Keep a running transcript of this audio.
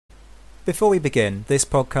Before we begin, this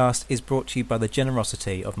podcast is brought to you by the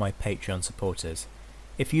generosity of my Patreon supporters.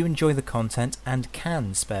 If you enjoy the content and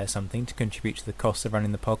can spare something to contribute to the cost of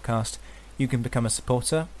running the podcast, you can become a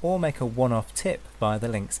supporter or make a one-off tip via the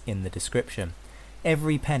links in the description.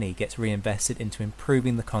 Every penny gets reinvested into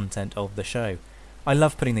improving the content of the show. I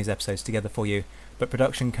love putting these episodes together for you, but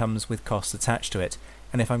production comes with costs attached to it,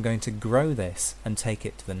 and if I'm going to grow this and take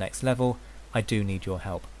it to the next level, I do need your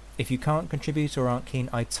help. If you can't contribute or aren't keen,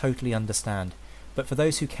 I totally understand, but for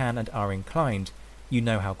those who can and are inclined, you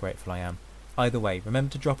know how grateful I am. Either way,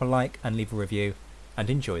 remember to drop a like and leave a review, and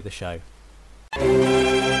enjoy the show.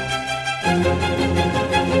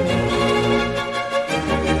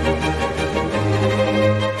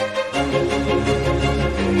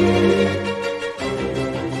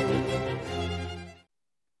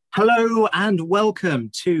 Hello and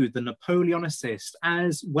welcome to the Napoleonicist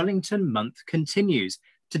as Wellington month continues.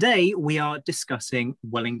 Today we are discussing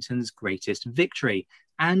Wellington's greatest victory,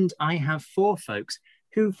 and I have four folks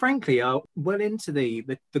who frankly are well into the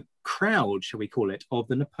crowd, shall we call it, of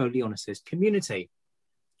the Napoleonicist community.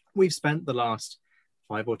 We've spent the last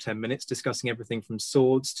 5 or 10 minutes discussing everything from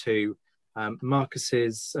swords to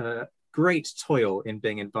Marcus's great toil in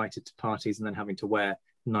being invited to parties and then having to wear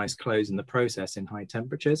nice clothes in the process in high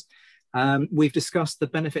temperatures. We've discussed the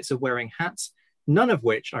benefits of wearing hats, none of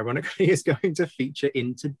which, ironically, is going to feature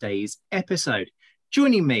in today's episode.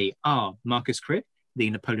 Joining me are Marcus Cribb, the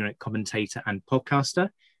Napoleonic commentator and podcaster,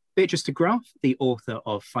 Beatrice de Graaf, the author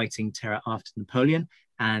of Fighting Terror After Napoleon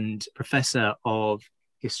and professor of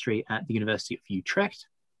history at the University of Utrecht,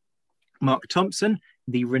 Mark Thompson,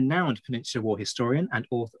 the renowned Peninsular War historian and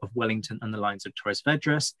author of Wellington and the Lines of Torres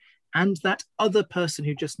Vedras, and that other person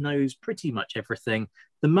who just knows pretty much everything,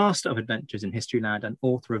 the master of adventures in Historyland and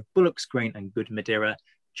author of Bullock's Grain and Good Madeira,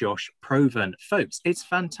 Josh Provan. Folks, it's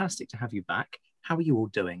fantastic to have you back. How are you all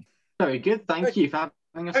doing? Very good. Thank you for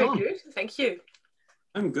having us on. Very good. Thank you.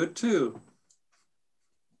 I'm good too.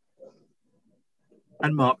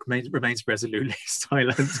 And Mark remains resolutely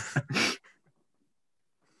silent.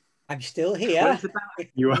 I'm still here. Well,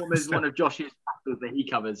 it's about one of Josh's battles that he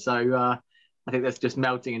covered, so I think that's just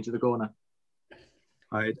melting into the corner.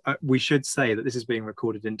 We should say that this is being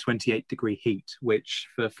recorded in 28-degree heat, which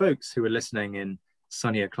for folks who are listening in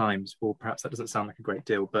sunnier climes, or perhaps that doesn't sound like a great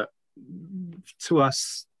deal, but to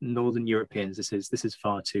us Northern Europeans, this is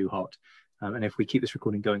far too hot. And if we keep this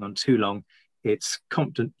recording going on too long, it's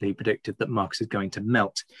confidently predicted that Marcus is going to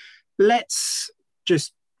melt. Let's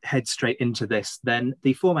just head straight into this then.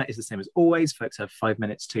 The format is the same as always. Folks have 5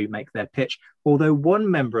 minutes to make their pitch, although one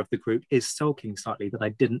member of the group is sulking slightly that I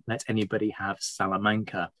didn't let anybody have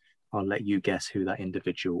Salamanca. I'll let you guess who that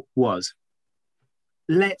individual was.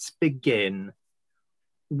 Let's begin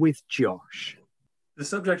with Josh. The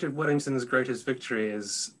subject of Wellington's greatest victory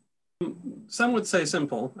is, some would say,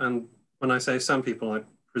 simple, and when I say some people, I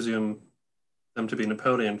presume them to be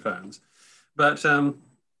Napoleon fans, but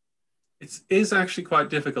it is actually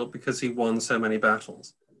quite difficult because he won so many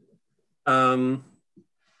battles.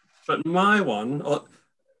 But my one,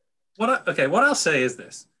 what I'll say is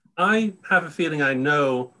this. I have a feeling I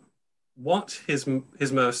know what his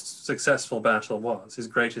most successful battle was, his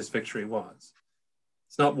greatest victory was.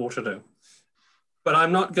 It's not Waterloo. But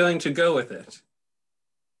I'm not going to go with it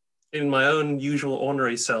in my own usual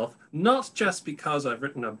ornery self, not just because I've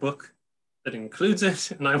written a book that includes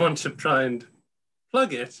it and I want to try and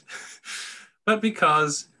plug it, but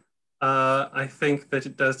because I think that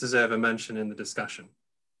it does deserve a mention in the discussion.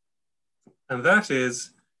 And that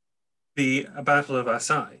is the Battle of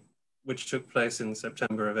Assaye, which took place in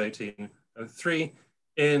September of 1803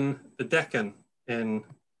 in the Deccan in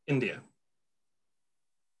India.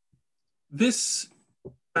 This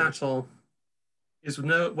battle is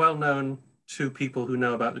well known to people who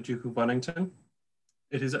know about the Duke of Wellington.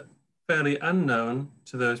 It is fairly unknown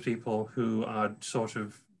to those people who are sort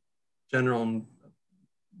of general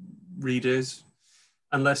readers,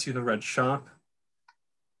 unless you have read Sharp.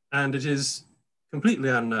 And it is completely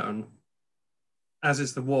unknown, as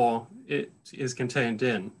is the war it is contained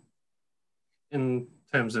in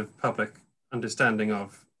terms of public understanding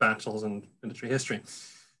of battles and military history.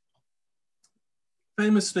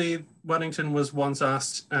 Famously, Wellington was once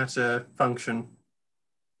asked at a function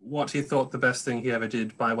what he thought the best thing he ever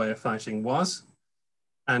did by way of fighting was.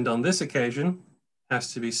 And on this occasion,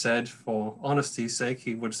 has to be said for honesty's sake,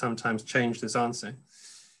 he would sometimes change this answer.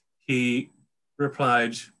 He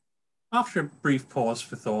replied, after a brief pause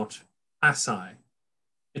for thought, Assaye.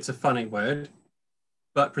 It's a funny word,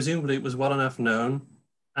 but presumably it was well enough known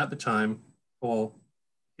at the time for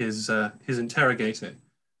his interrogator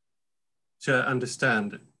to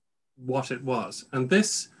understand what it was. And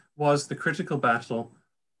this was the critical battle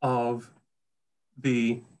of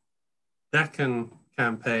the Deccan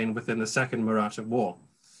campaign within the Second Maratha War.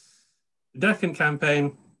 The Deccan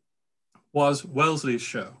campaign was Wellesley's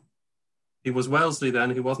show. He was Wellesley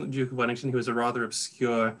then. He wasn't the Duke of Wellington. He was a rather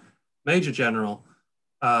obscure major general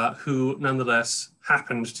who nonetheless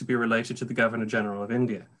happened to be related to the Governor General of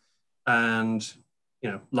India. And,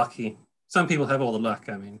 lucky. Some people have all the luck.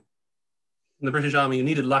 I mean, in the British Army, you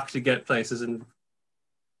needed luck to get places, and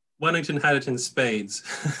Wellington had it in spades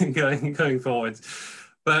going forwards.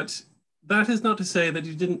 But that is not to say that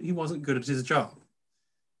he wasn't good at his job.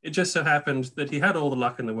 It just so happened that he had all the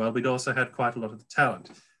luck in the world, but he also had quite a lot of the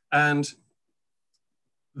talent. And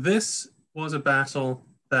this was a battle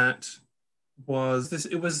that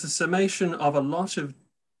it was the summation of a lot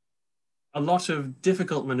of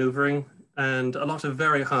difficult maneuvering and a lot of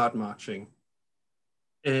very hard marching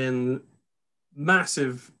in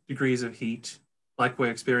massive degrees of heat, like we're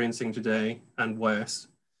experiencing today and worse,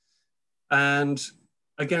 and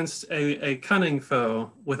against a cunning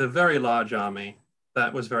foe with a very large army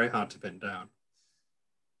that was very hard to pin down.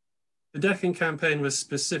 The Deccan campaign was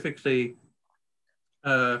specifically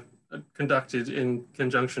conducted in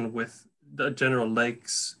conjunction with General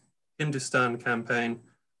Lake's Hindustan campaign.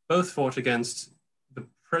 Both fought against the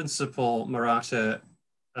principal Maratha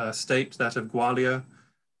state, that of Gwalior,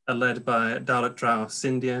 led by Daulat Rao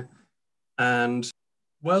Scindia. And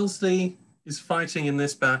Wellesley is fighting in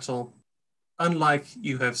this battle unlike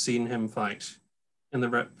you have seen him fight for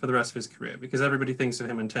the rest of his career, because everybody thinks of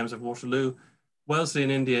him in terms of Waterloo. Wellesley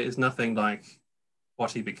in India is nothing like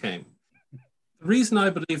what he became. The reason I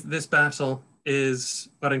believe this battle is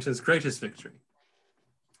Wellington's greatest victory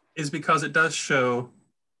is because it does show,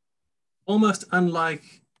 almost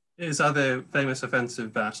unlike his other famous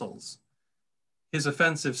offensive battles, his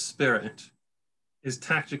offensive spirit, his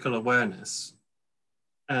tactical awareness,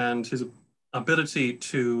 and his ability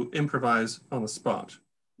to improvise on the spot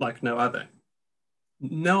like no other.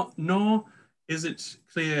 Nor is it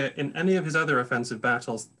clear in any of his other offensive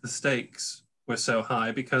battles the stakes were so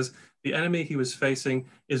high, because the enemy he was facing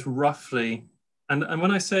is roughly, and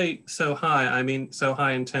when I say so high, I mean so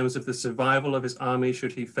high in terms of the survival of his army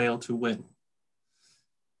should he fail to win.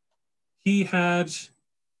 He had,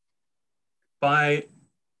 by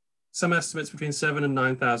some estimates, between 7,000 and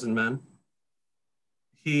 9,000 men.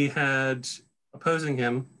 He had opposing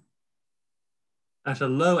him, at a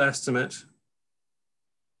low estimate,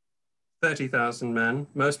 30,000 men.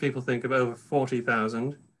 Most people think of over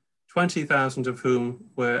 40,000, 20,000 of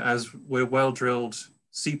whom were well-drilled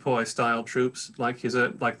sepoy-style troops, like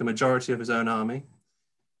the majority of his own army.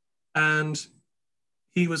 And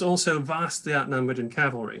he was also vastly outnumbered in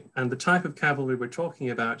cavalry. And the type of cavalry we're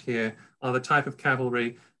talking about here are the type of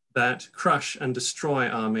cavalry that crush and destroy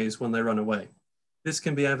armies when they run away. This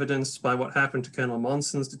can be evidenced by what happened to Colonel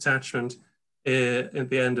Monson's detachment at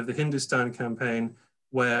the end of the Hindustan campaign,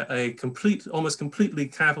 where a almost completely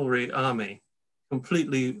cavalry army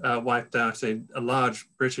completely wiped out a large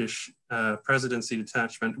British presidency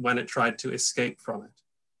detachment when it tried to escape from it.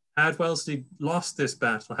 Had Wellesley lost this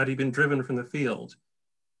battle, had he been driven from the field,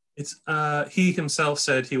 he himself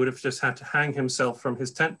said he would have just had to hang himself from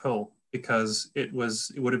his tent pole because it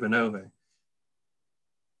would have been over.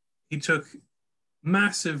 He took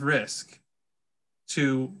massive risk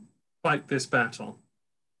to fight this battle.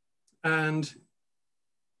 And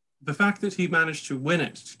the fact that he managed to win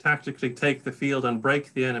it, to tactically take the field and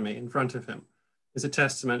break the enemy in front of him, is a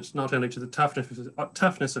testament not only to the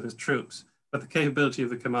toughness of his troops, but the capability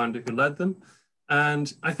of the commander who led them.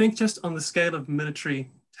 And I think just on the scale of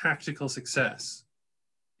military tactical success,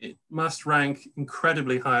 it must rank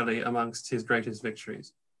incredibly highly amongst his greatest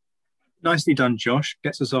victories. Nicely done, Josh.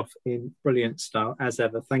 Gets us off in brilliant style, as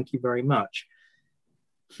ever. Thank you very much.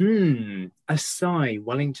 Asai,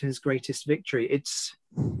 Wellington's greatest victory. It's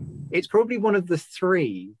probably one of the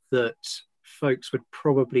three that folks would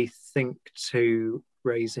probably think to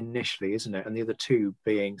raise initially, isn't it? And the other two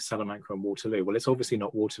being Salamanca and Waterloo. Well, it's obviously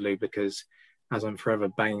not Waterloo because, as I'm forever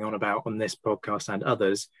banging on about on this podcast and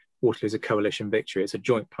others, Waterloo is a coalition victory. It's a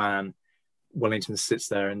joint plan. Wellington sits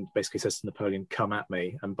there and basically says to Napoleon, come at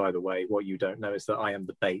me. And by the way, what you don't know is that I am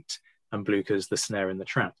the bait and Blucher's the snare in the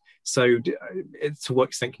trap. So to what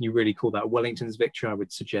extent can you really call that Wellington's victory? I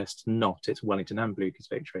would suggest not. It's Wellington and Blucher's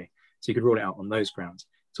victory. So you could rule it out on those grounds.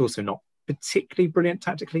 It's also not particularly brilliant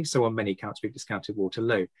tactically. So on many counts, we've discounted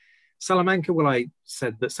Waterloo. Salamanca, well, I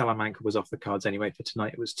said that Salamanca was off the cards anyway for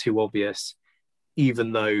tonight. It was too obvious,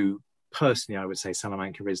 even though personally I would say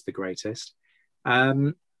Salamanca is the greatest.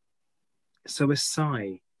 So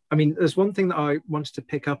Asai, I mean, there's one thing that I wanted to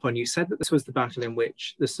pick up on. You said that this was the battle in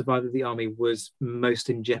which the survival of the army was most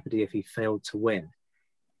in jeopardy if he failed to win.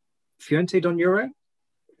 Fuente d'Onoro,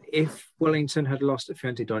 if Wellington had lost at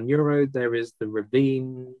Fuente d'Onoro, there is the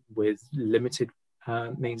ravine with limited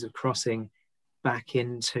means of crossing back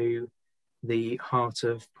into the heart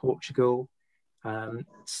of Portugal.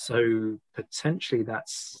 So potentially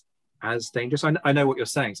that's as dangerous. I know what you're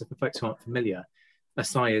saying. So for folks who aren't familiar,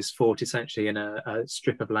 Asai is fought essentially in a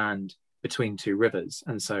strip of land between two rivers.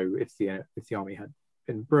 And so if the army had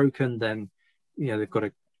been broken, then they've got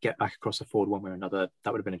to get back across a ford one way or another.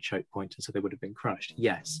 That would have been a choke point, and so they would have been crushed.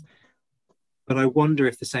 Yes. But I wonder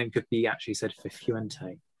if the same could be actually said for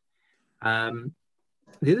Fuente. The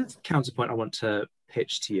other counterpoint I want to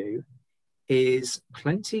pitch to you is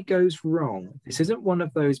plenty goes wrong. This isn't one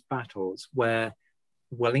of those battles where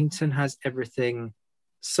Wellington has everything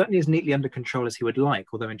certainly as neatly under control as he would like,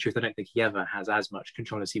 although in truth I don't think he ever has as much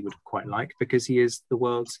control as he would quite like, because he is the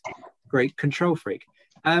world's great control freak.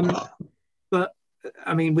 But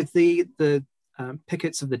I mean, with the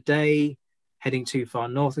pickets of the day heading too far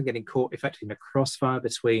north and getting caught effectively in a crossfire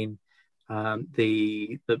between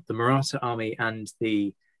the Maratha army and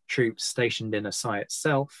the troops stationed in Asai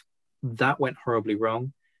itself, that went horribly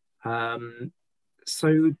wrong.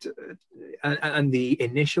 So the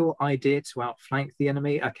initial idea to outflank the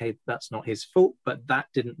enemy, okay, that's not his fault, but that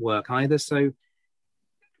didn't work either. So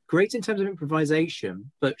great in terms of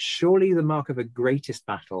improvisation, but surely the mark of a greatest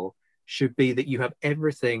battle should be that you have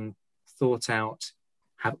everything thought out,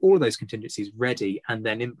 have all of those contingencies ready, and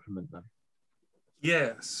then implement them.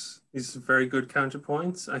 Yes, these are very good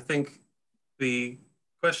counterpoints. I think the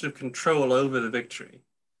question of control over the victory,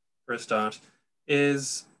 for a start,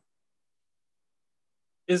 is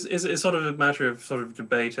sort of a matter of sort of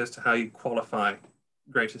debate as to how you qualify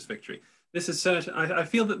greatest victory. This is certain. I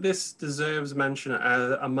feel that this deserves mention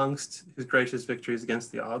amongst his greatest victories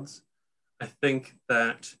against the odds. I think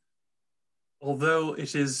that although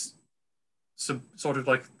it is sort of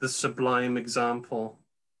like the sublime example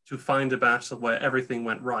to find a battle where everything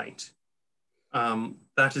went right,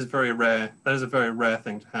 that is very rare. That is a very rare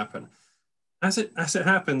thing to happen. As it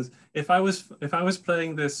happens, if I was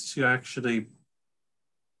playing this to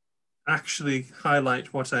actually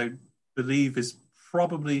highlight what I believe is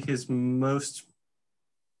probably his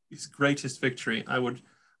greatest victory,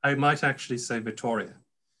 I might actually say Vittoria.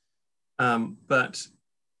 But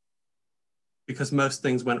because most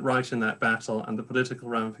things went right in that battle and the political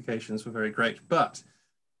ramifications were very great. But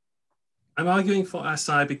I'm arguing for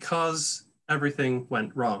Asai because everything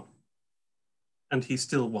went wrong and he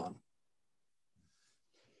still won.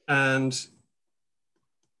 And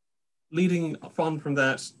leading on from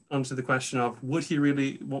that onto the question of was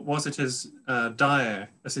it as dire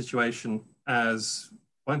a situation as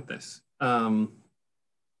Fuentes?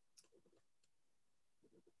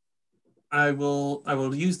 I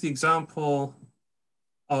will use the example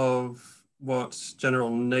of what General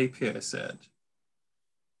Napier said,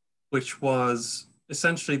 which was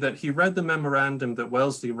essentially that he read the memorandum that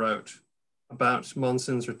Wellesley wrote about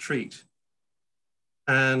Monson's retreat.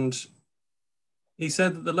 And he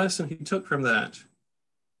said that the lesson he took from that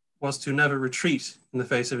was to never retreat in the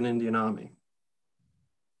face of an Indian army.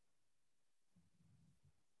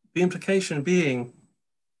 The implication being,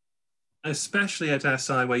 especially at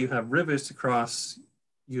Asai, where you have rivers to cross,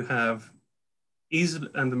 you have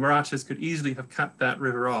and the Marathas could easily have cut that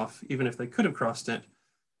river off, even if they could have crossed it.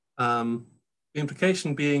 The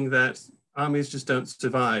implication being that armies just don't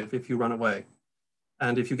survive if you run away.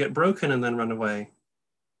 And if you get broken and then run away,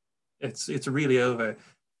 it's really over.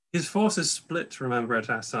 His force is split, remember, at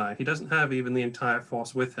Asai. He doesn't have even the entire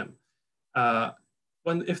force with him.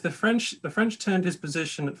 If the French turned his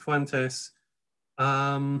position at Fuentes,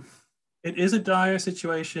 it is a dire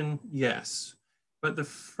situation, yes. But the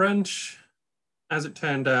French, as it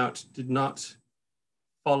turned out, did not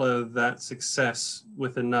follow that success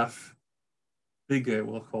with enough vigor,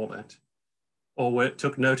 we'll call it, or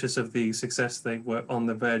took notice of the success they were on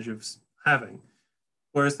the verge of having.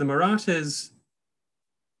 Whereas the Marathas,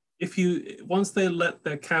 once they let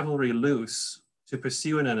their cavalry loose to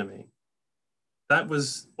pursue an enemy, that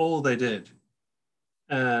was all they did.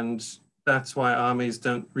 And that's why armies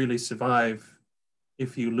don't really survive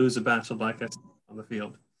if you lose a battle like that on the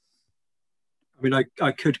field. I mean,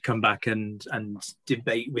 I could come back and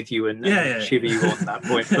debate with you and shiver you on that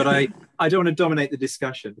point, but I don't want to dominate the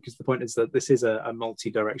discussion, because the point is that this is a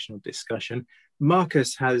multi-directional discussion.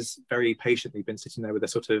 Marcus has very patiently been sitting there with a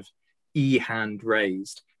sort of hand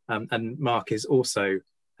raised, and Mark is also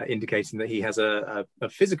indicating that he has a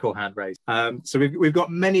physical hand raised. So we've got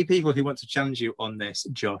many people who want to challenge you on this,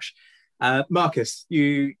 Josh. Marcus,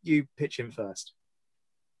 you pitch in first.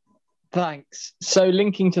 Thanks. So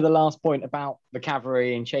linking to the last point about the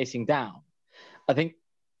cavalry and chasing down, I think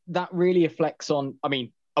that really reflects on, I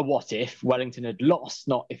mean, a what if Wellington had lost,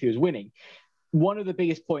 not if he was winning. One of the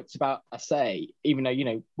biggest points about even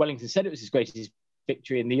though, Wellington said it was his greatest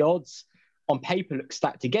victory and the odds on paper look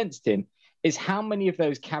stacked against him, is how many of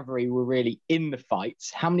those cavalry were really in the fight,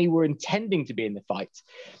 how many were intending to be in the fight,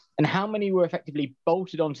 and how many were effectively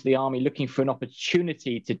bolted onto the army looking for an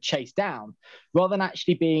opportunity to chase down rather than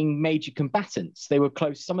actually being major combatants. They were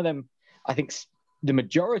close. Some of them, I think the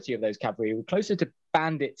majority of those cavalry were closer to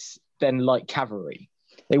bandits than light cavalry.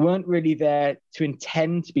 They weren't really there to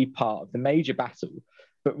intend to be part of the major battle,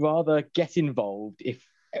 but rather get involved if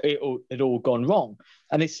it had all gone wrong.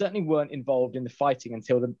 And they certainly weren't involved in the fighting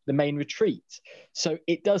until the main retreat. So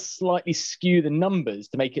it does slightly skew the numbers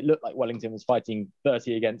to make it look like Wellington was fighting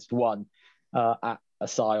 30 against 1 at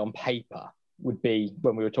Assaye on paper, would be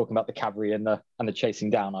when we were talking about the cavalry and the chasing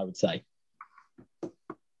down, I would say.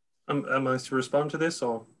 Am I to respond to this,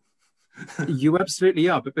 or? You absolutely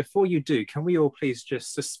are. But before you do, can we all please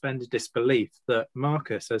just suspend disbelief that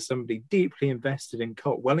Marcus, as somebody deeply invested in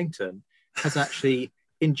Colt Wellington, has actually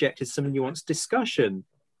injected some nuanced discussion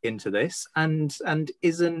into this and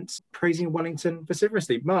isn't praising Wellington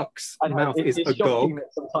vociferously. Mark's mouth is agog.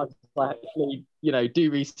 Sometimes I actually,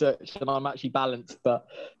 do research and I'm actually balanced, but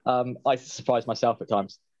I surprise myself at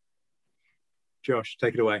times. Josh,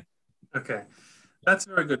 take it away. Okay, that's a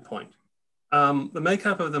very good point. The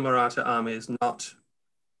makeup of the Maratha army is not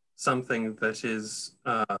something that is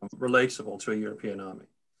relatable to a European army.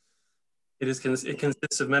 It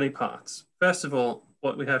consists of many parts. First of all,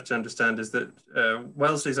 what we have to understand is that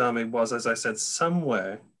Wellesley's army was, as I said,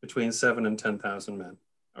 somewhere between 7,000 and 10,000 men.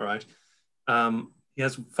 All right. He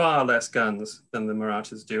has far less guns than the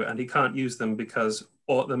Marathas do, and he can't use them because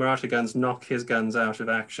the Maratha guns knock his guns out of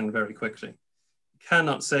action very quickly. He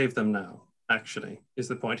cannot save them now, actually, is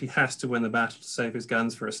the point. He has to win the battle to save his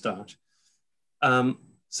guns for a start.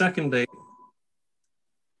 Secondly,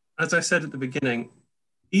 as I said at the beginning,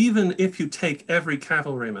 even if you take every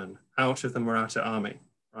cavalryman out of the Maratha army,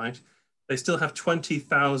 right, they still have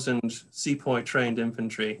 20,000 sepoy trained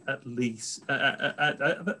infantry at least.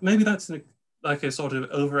 Maybe that's like a sort of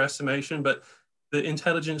overestimation, but the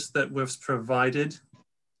intelligence that was provided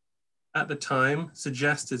at the time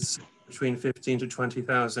suggested between 15 to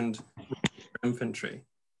 20,000 infantry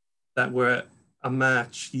that were a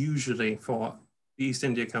match usually for the East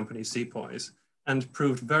India Company's sepoys and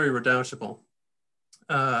proved very redoubtable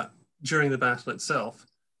during the battle itself.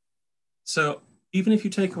 So even if you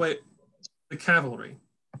take away the cavalry,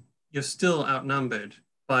 you're still outnumbered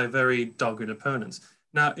by very dogged opponents.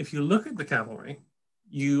 Now, if you look at the cavalry,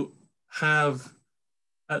 you have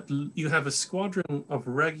a squadron of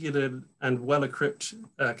regular and well-equipped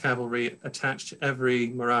cavalry attached to every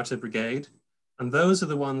Maratha brigade, and those are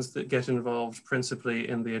the ones that get involved principally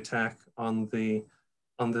in the attack on the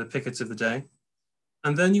pickets of the day.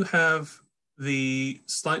 And then you have the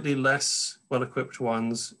slightly less well-equipped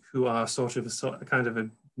ones who are sort of a kind of a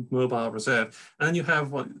mobile reserve. And then you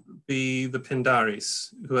have the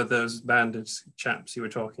Pindaris, who are those bandit chaps you were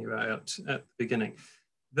talking about at the beginning.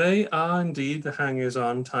 They are indeed the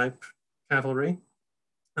hangers-on type cavalry,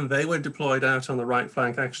 and they were deployed out on the right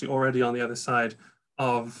flank, actually already on the other side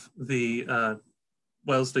of the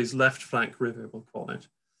Wellesley's left flank river, we'll call it.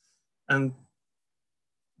 And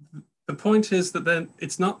the point is that then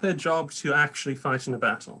it's not their job to actually fight in a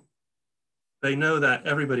battle. They know that,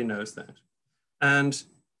 everybody knows that. And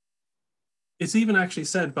it's even actually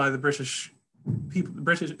said by the British people,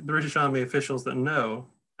 the British Army officials that know,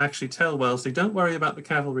 actually tell Wellesley, don't worry about the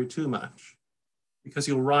cavalry too much, because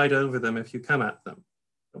you'll ride over them if you come at them.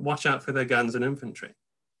 But watch out for their guns and infantry.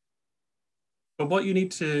 But what you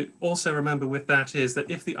need to also remember with that is that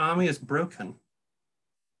if the army is broken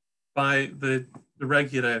by the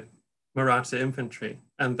regular Maratha infantry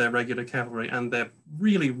and their regular cavalry and their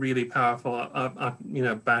really, really powerful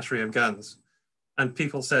battery of guns, and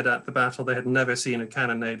people said at the battle they had never seen a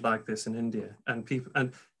cannonade like this in India, and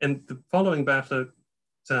in the following battle at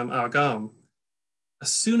Argam,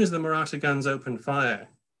 as soon as the Maratha guns opened fire,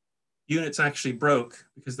 units actually broke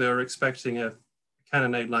because they were expecting a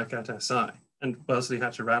cannonade like at Assaye, and Wellesley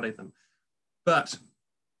had to rally them. But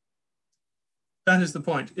that is the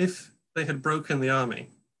point. If they had broken the army,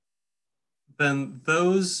 then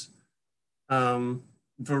those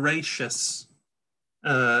voracious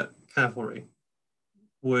cavalry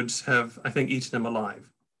would have, I think, eaten them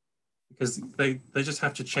alive, because they just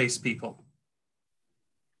have to chase people.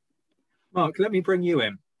 Mark, let me bring you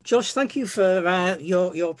in. Josh, thank you for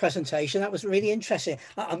your presentation. That was really interesting.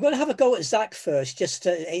 I'm going to have a go at Zach first, just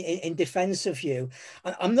in defence of you.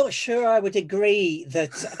 I'm not sure I would agree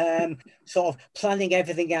that sort of planning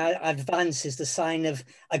everything out in advance is the sign of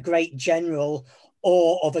a great general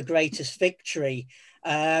or of a greatest victory.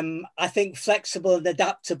 I think flexible and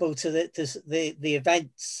adaptable to the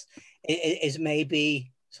events is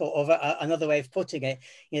maybe sort of another way of putting it.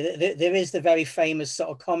 You know, there is the very famous sort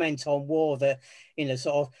of comment on war that, you know,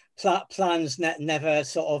 sort of plans never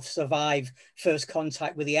sort of survive first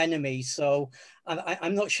contact with the enemy. So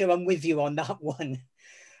I'm not sure I'm with you on that one.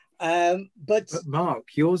 But Mark,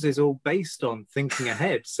 yours is all based on thinking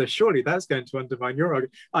ahead. So surely that's going to undermine your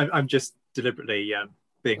argument. I'm just deliberately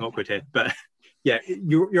being awkward here. But yeah,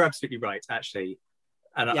 you're absolutely right, actually.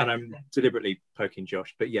 And I'm deliberately poking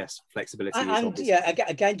Josh, but yes, flexibility is obvious. Yeah,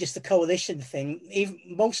 again, just the coalition thing. Even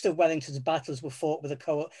most of Wellington's battles were fought with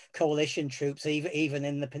the coalition troops, even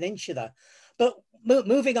in the peninsula. But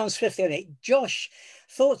moving on swiftly, Josh,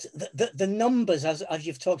 thought that the numbers, as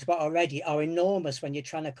you've talked about already, are enormous when you're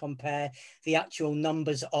trying to compare the actual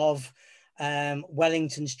numbers of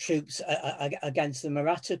Wellington's troops against the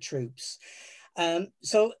Maratha troops.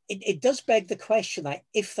 So it does beg the question, like,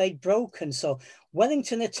 if they'd broken, so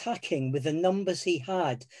Wellington attacking with the numbers he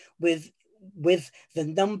had, with the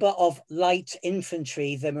number of light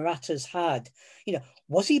infantry the Marathas had, you know,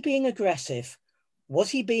 was he being aggressive? Was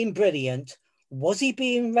he being brilliant? Was he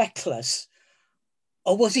being reckless?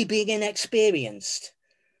 Or was he being inexperienced?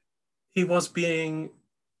 He was being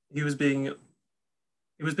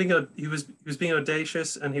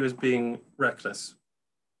audacious, and he was being reckless.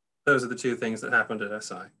 Those are the two things that happened at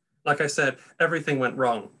SI. Like I said, everything went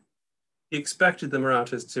wrong. He expected the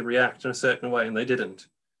Marathas to react in a certain way, and they didn't.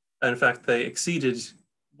 In fact, they exceeded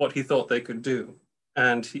what he thought they could do.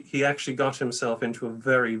 And he actually got himself into a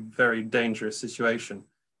very, very dangerous situation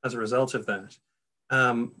as a result of that.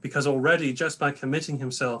 Because already, just by committing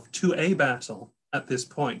himself to a battle at this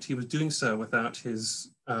point, he was doing so without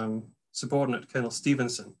his subordinate, Colonel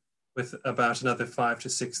Stevenson, with about another 5,000 to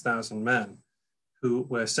 6,000 men who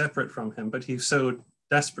were separate from him. But he so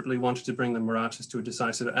desperately wanted to bring the Marathas to a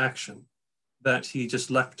decisive action that he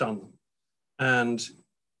just leapt on them. And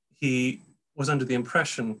he was under the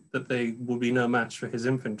impression that they would be no match for his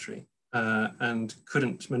infantry and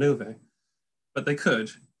couldn't maneuver, but they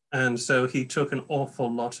could. And so he took an awful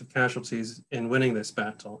lot of casualties in winning this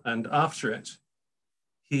battle. And after it,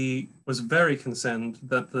 he was very concerned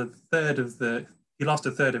that he lost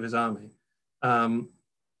a third of his army,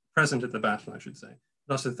 present at the battle, I should say,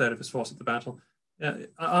 lost a third of his force at the battle.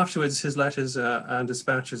 Afterwards, his letters and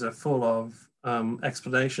dispatches are full of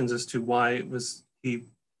explanations as to why it was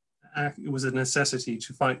a necessity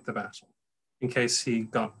to fight the battle in case he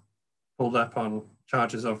got pulled up on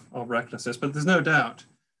charges of recklessness. But there's no doubt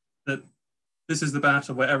that this is the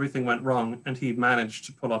battle where everything went wrong and he managed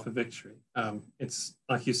to pull off a victory. It's,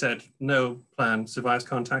 like you said, no plan survives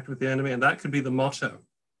contact with the enemy, and that could be the motto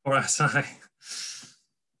for SI.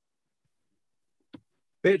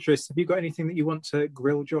 Beatrice, have you got anything that you want to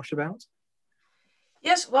grill Josh about?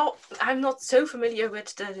 Yes, well, I'm not so familiar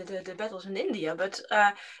with the battles in India, but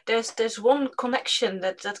there's one connection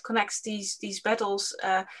that connects these battles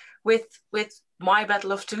with my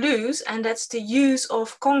Battle of Toulouse, and that's the use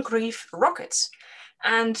of Congreve rockets.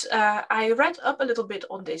 And I read up a little bit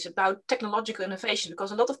on this about technological innovation,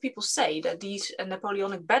 because a lot of people say that these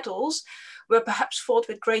Napoleonic battles were perhaps fought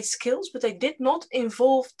with great skills, but they did not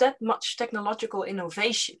involve that much technological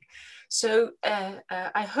innovation. So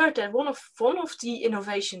I heard that one of the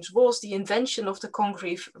innovations was the invention of the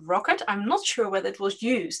Congreve rocket. I'm not sure whether it was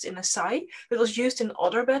used in Assaye, but it was used in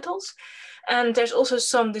other battles. And there's also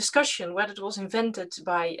some discussion whether it was invented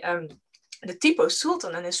by the Tipu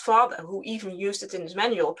Sultan and his father, who even used it in his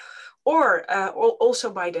manual, or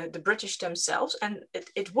also by the British themselves. And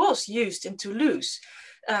it was used in Toulouse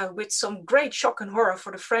with some great shock and horror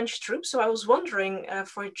for the French troops. So I was wondering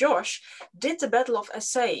for Josh, did the Battle of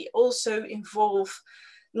Assaye also involve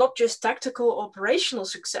not just tactical operational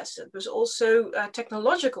successes, but also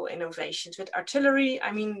technological innovations with artillery?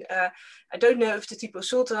 I mean, I don't know if the Tipu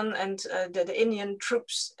Sultan and the Indian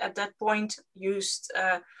troops at that point used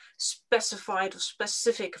specified or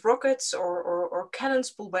specific rockets or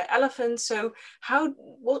cannons pulled by elephants. So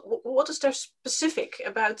what is there specific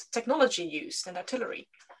about technology used and artillery?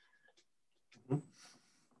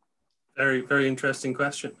 Very, very interesting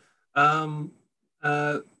question.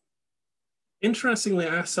 Interestingly,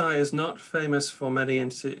 Assaye is not famous for many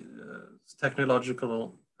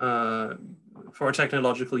technological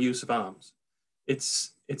use of arms.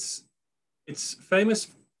 It's famous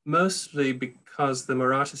mostly because the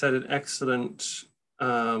Marathas had an excellent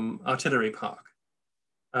artillery park,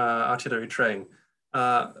 artillery train.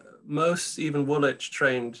 Most even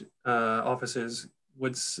Woolwich-trained officers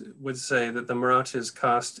would say that the Marathas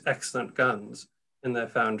cast excellent guns in their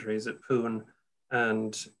foundries at Poon,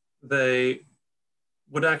 and they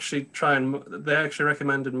would actually they actually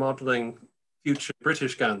recommended modeling future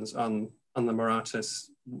British guns on the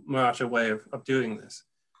Maratha way of doing this.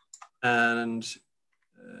 And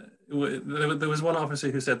there was one officer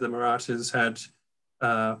who said the Marathas had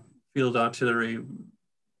field artillery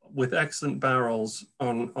with excellent barrels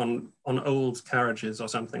on old carriages or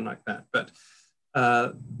something like that. But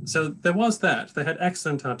so there was that. They had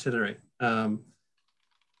excellent artillery,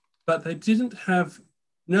 but they didn't have.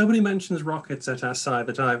 Nobody mentions rockets at Assai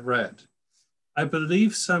that I've read. I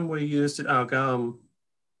believe some were used at Algaum,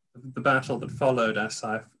 the battle that followed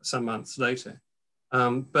Assai some months later.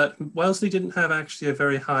 But Wellesley didn't have actually a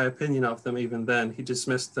very high opinion of them even then. He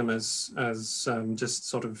dismissed them as just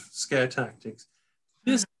sort of scare tactics.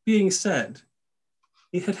 This being said,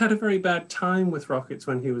 he had had a very bad time with rockets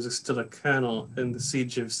when he was still a colonel in the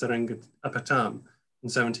siege of Seringapatam in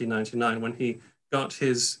 1799, when he got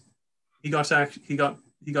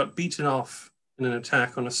beaten off in an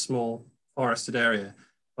attack on a small forested area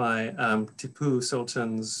by Tipu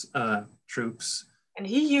Sultan's troops. And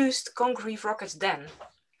he used Congreve rockets then.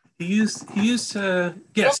 He used yes,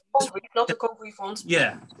 not the Congreve ones.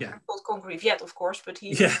 Yeah. Not Congreve yet, of course, but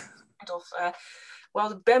he yeah. kind of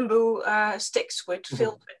the bamboo sticks filled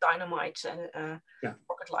with dynamite and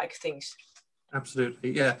rocket-like things.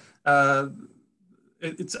 Absolutely, yeah.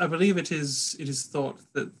 I believe it is thought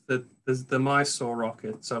that the Mysore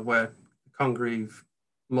rockets are where Congreve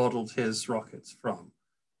modelled his rockets from.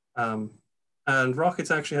 And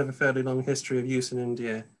rockets actually have a fairly long history of use in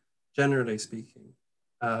India, generally speaking.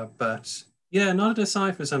 But yeah, not at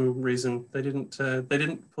Assai for some reason. They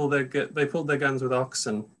pulled their guns with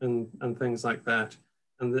oxen and things like that.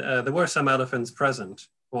 And there were some elephants present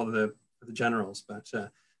for the generals, but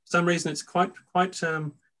for some reason it's quite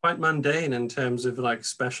mundane in terms of like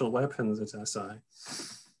special weapons at Assai.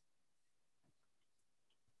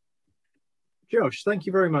 Josh, thank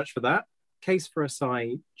you very much for that. Case for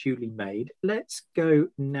Assai duly made. Let's go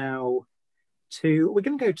now we're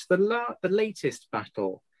going to go to the latest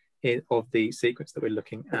battle of the sequence that we're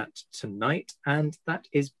looking at tonight, and that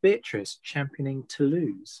is Beatrice championing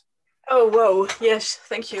Toulouse. Oh, whoa, yes,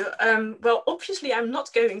 thank you. Well, obviously I'm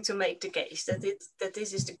not going to make the case that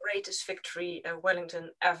this is the greatest victory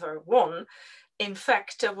Wellington ever won. In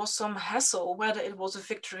fact, there was some hassle whether it was a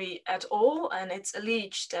victory at all, and it's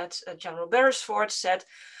alleged that General Beresford said,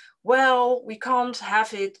 well, we can't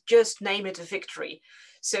have it, just name it a victory.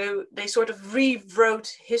 So they sort of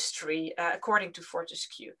rewrote history according to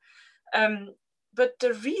Fortescue. But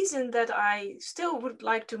the reason that I still would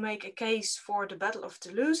like to make a case for the Battle of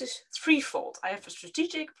Toulouse is threefold. I have a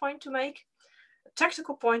strategic point to make, a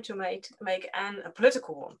tactical point to make, and a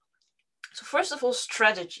political one. So first of all,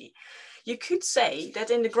 strategy. You could say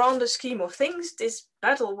that in the grander scheme of things, this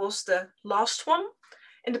battle was the last one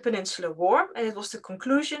in the Peninsular War, and it was the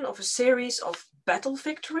conclusion of a series of battle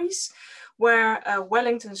victories where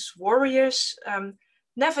Wellington's warriors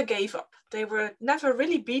never gave up. They were never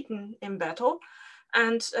really beaten in battle,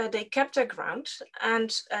 and they kept their ground,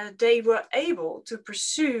 and they were able to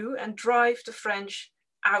pursue and drive the French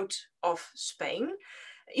out of Spain.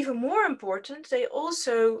 Even more important, they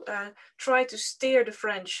also tried to steer the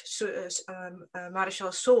French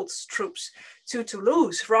Maréchal Soult's troops to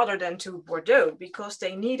Toulouse rather than to Bordeaux, because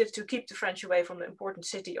they needed to keep the French away from the important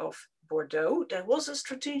city of Bordeaux. That was a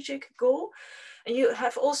strategic goal. And you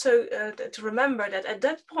have also to remember that at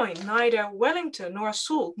that point, neither Wellington nor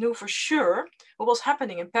Soult knew for sure what was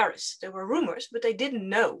happening in Paris. There were rumors, but they didn't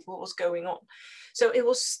know what was going on. So it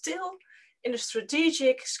was still, in the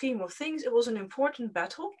strategic scheme of things, it was an important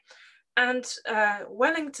battle. And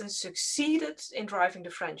Wellington succeeded in driving the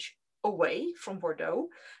French away from Bordeaux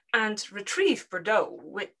and retrieved Bordeaux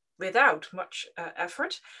without much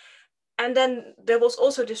effort. And then there was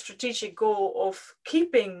also the strategic goal of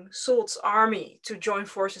keeping Soult's army to join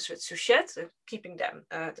forces with Suchet, keeping them,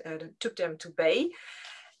 took them to bay.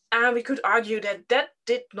 And we could argue that that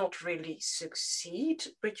did not really succeed,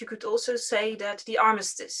 but you could also say that the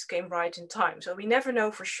armistice came right in time. So we never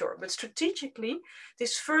know for sure. But strategically,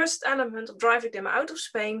 this first element of driving them out of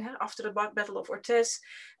Spain after the Battle of Orthez,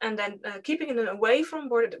 and then keeping them away from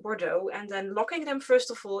Bordeaux, and then locking them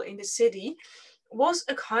first of all in the city, was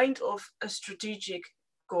a kind of a strategic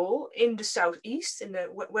goal in the southeast,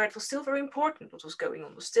 where it was still very important what was going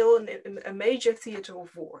on. It was still a major theater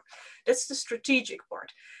of war. That's the strategic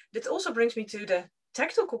part. That also brings me to the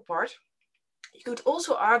tactical part. You could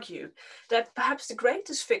also argue that perhaps the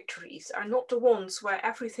greatest victories are not the ones where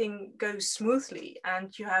everything goes smoothly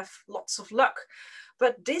and you have lots of luck.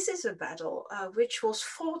 But this is a battle which was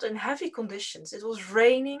fought in heavy conditions. It was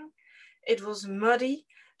raining, it was muddy,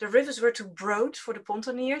 the rivers were too broad for the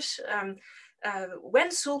pontooniers. When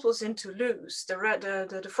Soult was in Toulouse,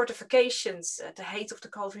 the fortifications at the height of the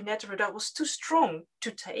Calvinet Redoubt was too strong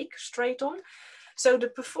to take straight on. So the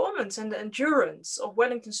performance and the endurance of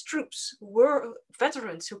Wellington's troops were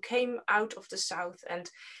veterans who came out of the south, and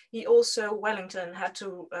Wellington had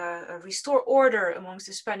to restore order amongst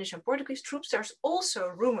the Spanish and Portuguese troops. There's also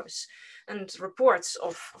rumors and reports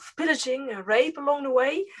of pillaging and rape along the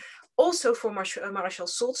way, also for Marshal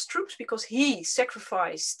Soult's troops, because he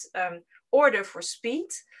sacrificed order for speed.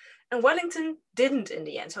 And Wellington didn't in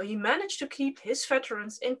the end. So he managed to keep his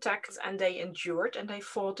veterans intact, and they endured and they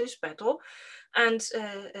fought this battle. And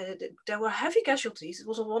there were heavy casualties. It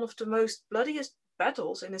was one of the most bloodiest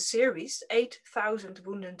battles in the series, 8,000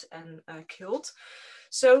 wounded and killed.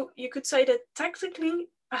 So you could say that tactically,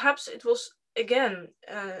 perhaps it was, again,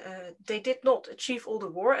 they did not achieve all the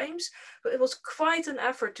war aims, but it was quite an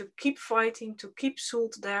effort to keep fighting, to keep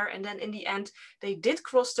Soult there. And then in the end, they did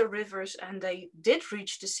cross the rivers and they did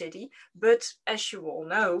reach the city. But as you all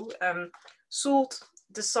know, Soult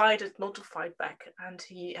decided not to fight back, and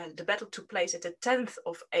the battle took place at the 10th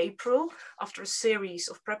of April after a series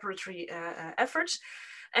of preparatory efforts.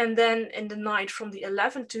 And then in the night from the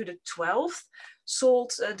 11th to the 12th,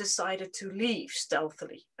 Soult decided to leave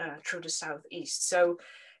stealthily through the southeast. So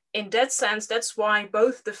in that sense, that's why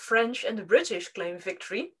both the French and the British claim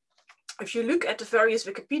victory. If you look at the various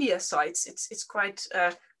Wikipedia sites, it's quite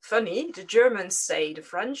funny. The Germans say the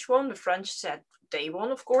French won, the French said they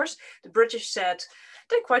won, of course. The British said,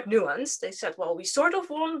 they're quite nuanced. They said, well, we sort of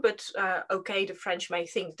won, but okay, the French may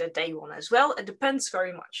think that they won as well. It depends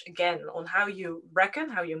very much, again, on how you reckon,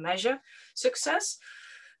 how you measure success.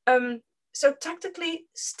 So tactically,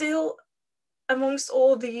 still amongst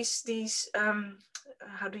all these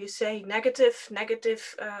how do you say, negative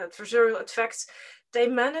adversarial effects, they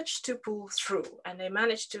managed to pull through, and they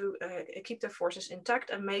managed to keep their forces intact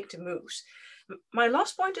and make the moves. My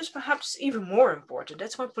last point is perhaps even more important.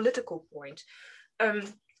 That's my political point.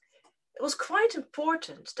 It was quite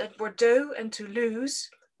important that Bordeaux and Toulouse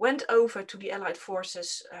went over to the Allied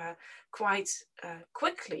forces quite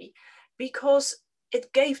quickly, because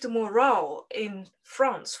it gave the morale in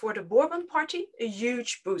France for the Bourbon party a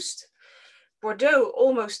huge boost. Bordeaux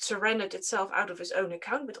almost surrendered itself out of its own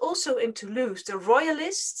account, but also in Toulouse, the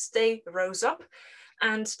royalists, they rose up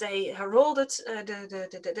and they heralded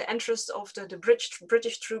the entrance of the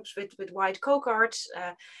British troops with white cocards,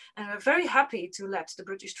 and were very happy to let the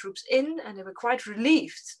British troops in, and they were quite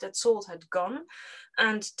relieved that Soult had gone.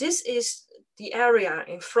 And this is the area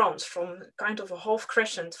in France from kind of a half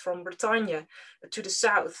crescent from Bretagne to the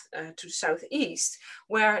south, to the southeast,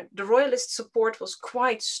 where the royalist support was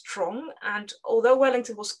quite strong. And although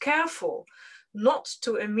Wellington was careful not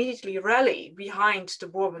to immediately rally behind the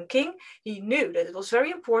Bourbon king, he knew that it was very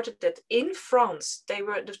important that in France,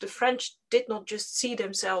 the French did not just see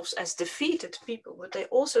themselves as defeated people, but they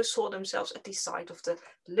also saw themselves at the side of the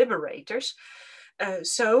liberators.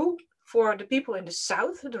 So for the people in the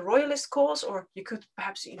south, the royalist cause, or you could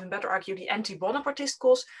perhaps even better argue the anti-Bonapartist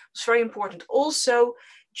cause, was very important also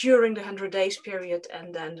during the 100 Days period,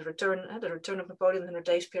 and then the return of Napoleon, the 100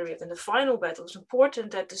 Days period, and the final battle. It was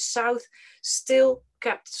important that the south still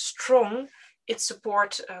kept strong its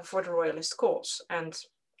support for the royalist cause. And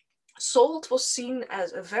Soult was seen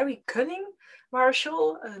as a very cunning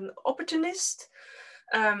marshal, an opportunist.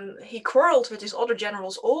 He quarreled with his other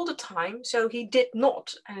generals all the time, so he did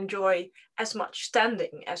not enjoy as much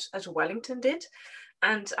standing as Wellington did.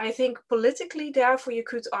 And I think politically, therefore, you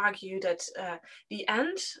could argue that the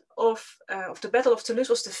end of the Battle of Toulouse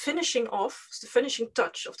was the finishing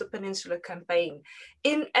touch of the Peninsular Campaign,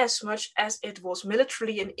 in as much as it was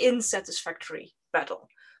militarily an unsatisfactory battle.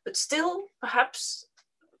 But still, perhaps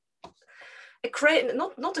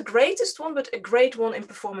not the greatest one, but a great one in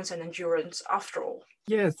performance and endurance after all.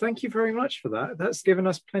 Yeah, thank you very much for that. That's given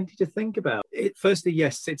us plenty to think about. Firstly,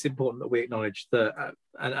 yes, it's important that we acknowledge that,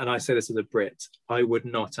 and I say this as a Brit, I would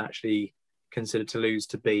not actually consider Toulouse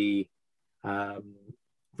to be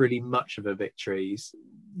really much of a victory.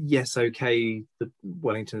 Yes, okay, the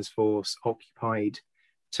Wellington's force occupied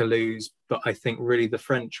Toulouse, but I think really the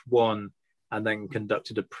French won and then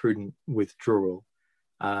conducted a prudent withdrawal,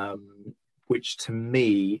 which to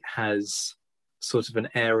me has sort of an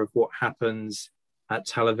air of what happens at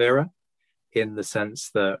Talavera, in the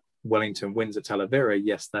sense that Wellington wins at Talavera.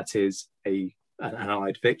 Yes, that is an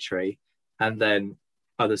Allied victory. And then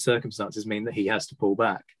other circumstances mean that he has to pull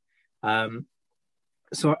back.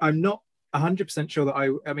 So I'm not 100% sure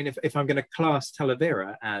that I mean, if I'm going to class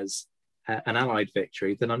Talavera as an Allied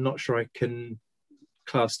victory, then I'm not sure I can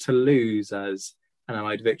class Toulouse as an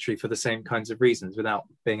Allied victory for the same kinds of reasons without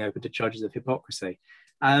being open to charges of hypocrisy.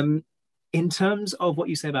 In terms of what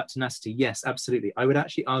you say about tenacity, yes, absolutely. I would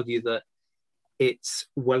actually argue that it's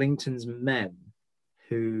Wellington's men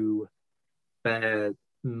who bear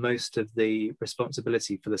most of the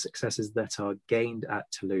responsibility for the successes that are gained at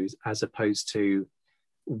Toulouse, as opposed to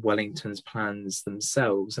Wellington's plans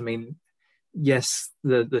themselves. I mean, yes,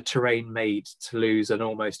 the terrain made Toulouse an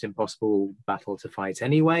almost impossible battle to fight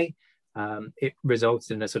anyway. It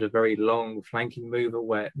resulted in a sort of very long flanking maneuver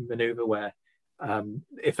where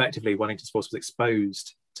effectively Wellington's force was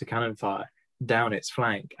exposed to cannon fire down its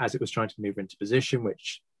flank as it was trying to maneuver into position,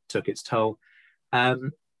 which took its toll.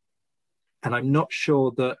 And I'm not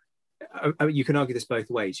sure that, you can argue this both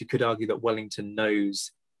ways. You could argue that Wellington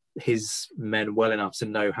knows his men well enough to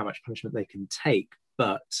know how much punishment they can take,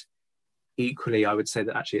 but equally, I would say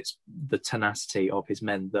that actually it's the tenacity of his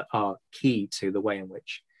men that are key to the way in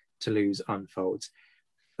which Toulouse unfolds.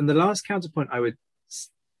 And the last counterpoint I would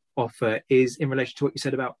offer is in relation to what you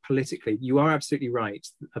said about politically. You are absolutely right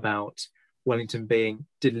about Wellington being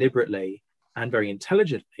deliberately and very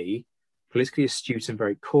intelligently politically astute and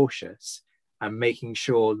very cautious, and making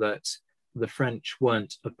sure that the French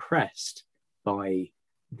weren't oppressed by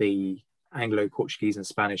the Anglo-Portuguese and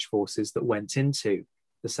Spanish forces that went into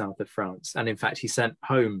the south of France. And in fact, he sent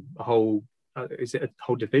home a whole,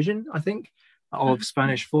 whole division, I think, of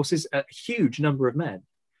Spanish forces, a huge number of men,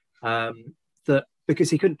 that because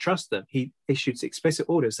he couldn't trust them, he issued explicit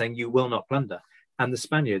orders saying, you will not plunder. And the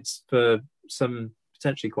Spaniards, for some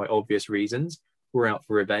potentially quite obvious reasons, were out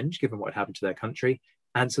for revenge, given what had happened to their country.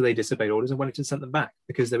 And so they disobeyed orders, and Wellington sent them back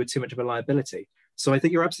because they were too much of a liability. So I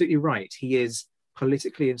think you're absolutely right. He is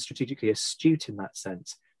politically and strategically astute in that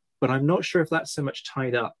sense. But I'm not sure if that's so much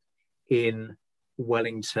tied up in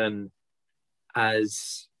Wellington at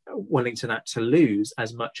Toulouse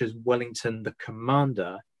as much as Wellington, the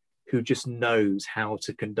commander, who just knows how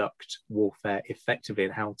to conduct warfare effectively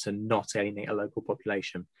and how to not alienate a local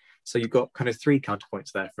population. So you've got kind of three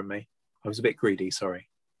counterpoints there from me. I was a bit greedy, sorry.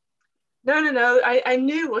 No. I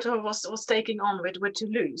knew what I was taking on with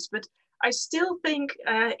Toulouse, but I still think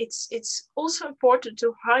it's also important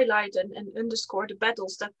to highlight and underscore the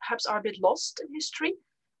battles that perhaps are a bit lost in history.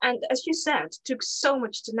 And as you said, took so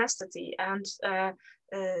much tenacity and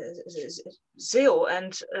zeal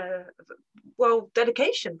and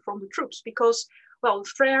dedication from the troops, because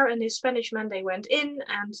Frere and his Spanish men, they went in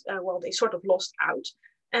and they sort of lost out.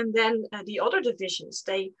 And then the other divisions,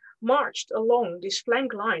 they marched along this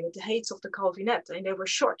flank line at the heights of the Calvinet, and they were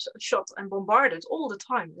shot and bombarded all the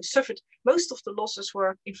time. They suffered, most of the losses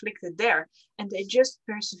were inflicted there, and they just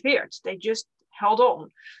persevered. They just held on.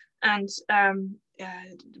 And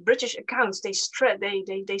the British accounts, they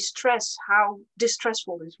stress how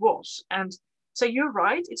distressful this was. And so you're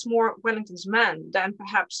right, it's more Wellington's men than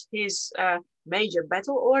perhaps his major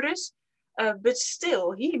battle orders. But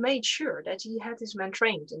still, he made sure that he had his men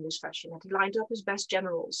trained in this fashion, that he lined up his best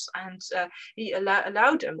generals, and he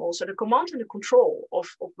allowed them also the command and the control of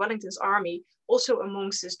Wellington's army, also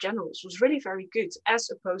amongst his generals, was really very good, as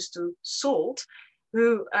opposed to Soult,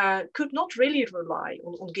 who could not really rely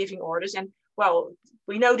on giving orders. And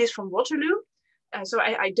we know this from Waterloo. So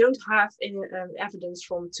I don't have any evidence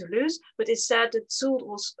from Toulouse, but it's said that Soult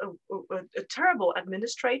was a terrible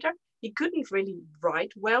administrator. He couldn't really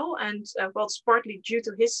write well, and it's partly due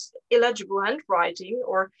to his illegible handwriting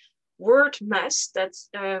or word mess that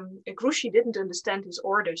Grouchy didn't understand his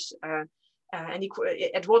orders and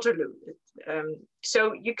at Waterloo.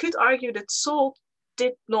 So you could argue that Soult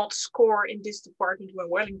did not score in this department where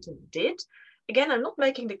Wellington did. Again, I'm not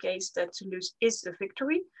making the case that Toulouse is a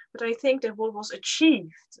victory, but I think that what was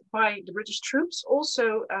achieved by the British troops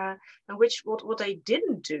also, and what they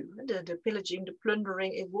didn't do, the pillaging, the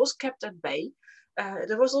plundering, it was kept at bay.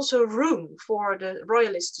 There was also room for the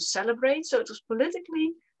royalists to celebrate, so it was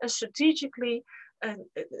politically and strategically an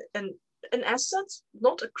asset,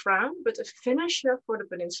 not a crown, but a finisher for the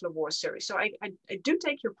Peninsular War series. So I do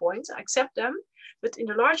take your points, I accept them, but in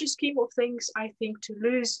the larger scheme of things, I think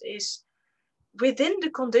Toulouse is within the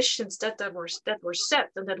conditions that were set,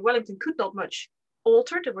 and that Wellington could not much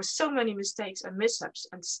alter. There were so many mistakes and mishaps,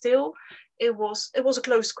 and still it was a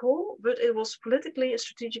close call, but it was politically and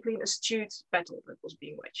strategically an astute battle that was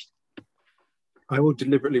being waged. I will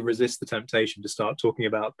deliberately resist the temptation to start talking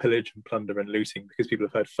about pillage and plunder and looting, because people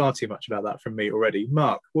have heard far too much about that from me already.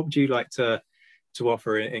 Mark, what would you like to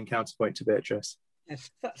offer in counterpoint to Beatrice? Yes,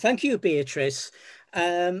 thank you, Beatrice.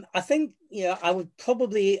 I think, I would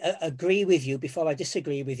probably agree with you before I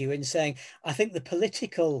disagree with you in saying I think the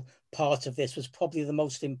political part of this was probably the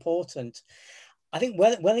most important. I think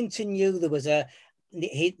Wellington knew there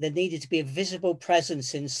needed to be a visible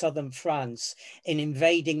presence in southern France in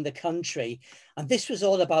invading the country. And this was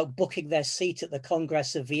all about booking their seat at the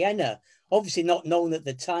Congress of Vienna. Obviously not known at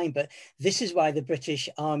the time, but this is why the British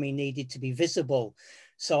army needed to be visible.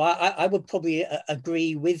 So I would probably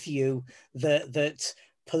agree with you that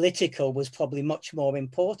political was probably much more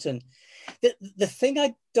important. The thing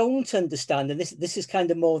I don't understand, and this is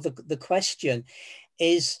kind of more the question,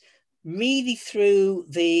 is really through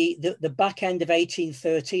the back end of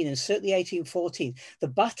 1813 and certainly 1814, the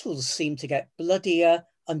battles seem to get bloodier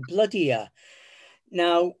and bloodier.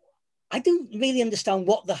 Now, I don't really understand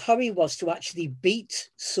what the hurry was to actually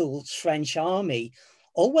beat Soult's French army.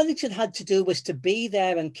 All Wellington had to do was to be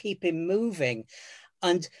there and keep him moving.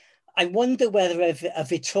 And I wonder whether a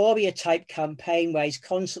Vittoria type campaign where he's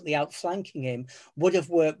constantly outflanking him would have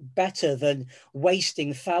worked better than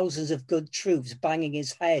wasting thousands of good troops banging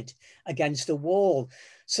his head against a wall.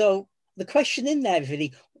 So the question in there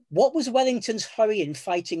really, what was Wellington's hurry in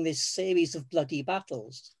fighting this series of bloody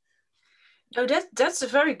battles? Oh, that's a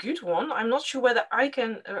very good one. I'm not sure whether I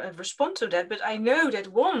can respond to that, but I know that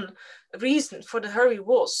one reason for the hurry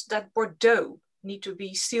was that Bordeaux need to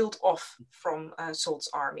be sealed off from Soult's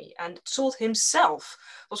army. And Soult himself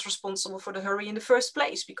was responsible for the hurry in the first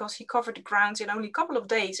place because he covered the ground in only a couple of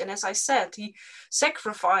days. And as I said, he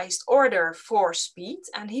sacrificed order for speed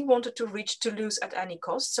and he wanted to reach Toulouse at any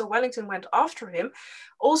cost. So Wellington went after him,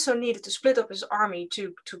 also needed to split up his army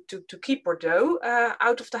to keep Bordeaux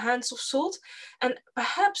out of the hands of Soult. And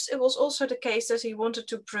perhaps it was also the case that he wanted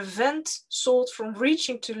to prevent Soult from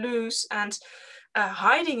reaching Toulouse and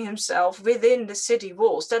hiding himself within the city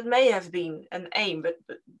walls. That may have been an aim, but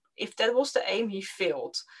if that was the aim, he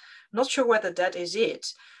failed. Not sure whether that is it.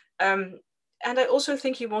 And I also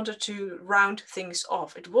think he wanted to round things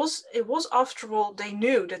off. It was after all, they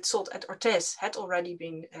knew that Soult at Orthez had already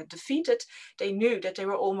been defeated. They knew that they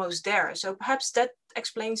were almost there. So perhaps that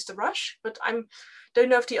explains the rush, but I don't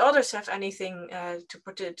know if the others have anything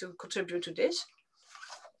to contribute to this.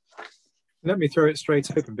 Let me throw it straight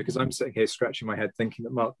open because I'm sitting here scratching my head thinking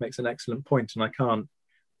that Mark makes an excellent point and I can't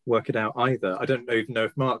work it out either. I don't even know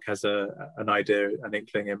if Mark has an idea, an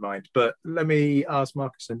inkling in mind, but let me ask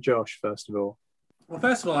Marcus and Josh first of all. Well,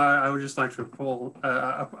 first of all, I would just like to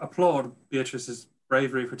applaud Beatrice's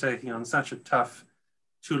bravery for taking on such a tough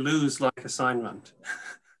Toulouse-like assignment.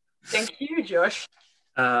 Thank you, Josh.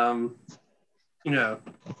 It's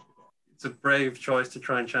a brave choice to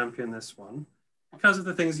try and champion this one. Because of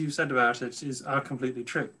the things you've said about it are completely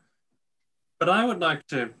true. But I would like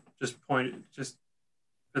to just for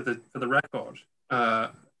the record,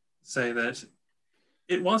 say that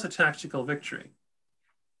it was a tactical victory.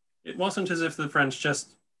 It wasn't as if the French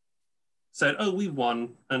just said, "Oh, we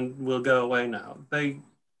won and we'll go away now."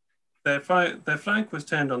 Their flank was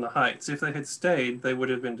turned on the heights. If they had stayed, they would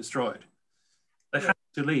have been destroyed. They had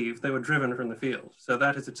to leave. They were driven from the field. So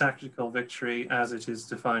that is a tactical victory as it is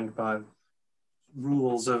defined by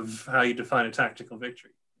rules of how you define a tactical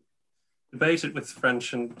victory. Debate it with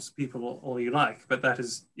French and people all you like, but that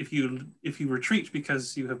is, if you retreat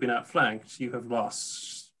because you have been outflanked, you have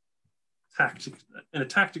lost. In a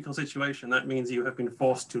tactical situation, that means you have been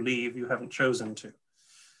forced to leave, you haven't chosen to.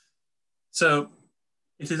 So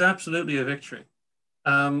it is absolutely a victory.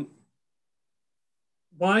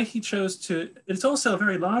 Why he chose to, it's also a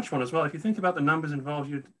very large one as well. If you think about the numbers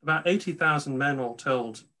involved, about 80,000 men all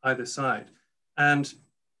told either side. And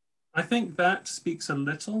I think that speaks a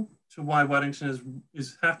little to why Wellington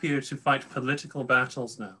is happier to fight political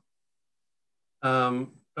battles now.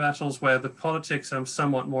 Battles where the politics are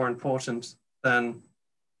somewhat more important than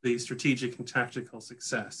the strategic and tactical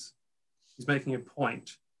success. He's making a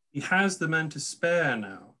point. He has the men to spare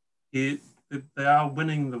now. They are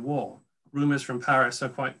winning the war. Rumors from Paris are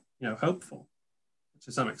quite hopeful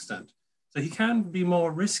to some extent. So he can be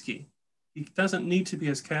more risky. He doesn't need to be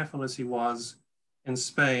as careful as he was in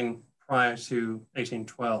Spain prior to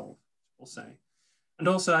 1812, we'll say. And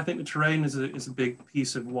also, I think the terrain is a big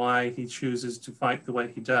piece of why he chooses to fight the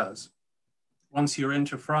way he does. Once you're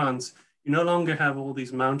into France, you no longer have all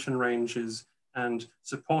these mountain ranges and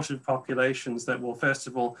supportive populations that will, first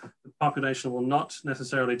of all, the population will not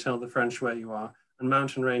necessarily tell the French where you are, and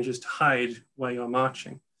mountain ranges to hide where you're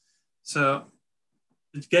marching. So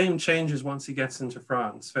the game changes once he gets into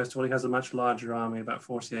France. First of all, he has a much larger army, about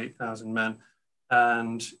 48,000 men,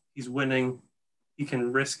 and he's winning. He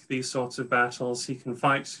can risk these sorts of battles. He can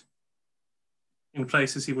fight in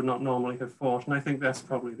places he would not normally have fought, and I think that's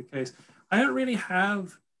probably the case. I don't really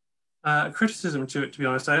have criticism to it, to be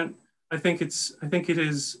honest. I think it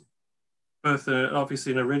is both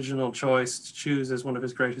obviously an original choice to choose as one of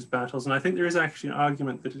his greatest battles, and I think there is actually an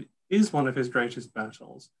argument that it is one of his greatest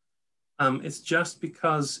battles. It's just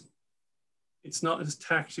because it's not as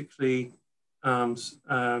tactically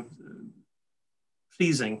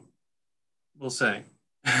pleasing, we'll say,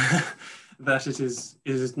 that it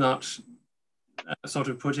is not sort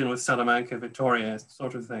of put in with Salamanca, Victoria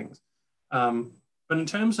sort of things. But in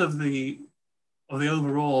terms of the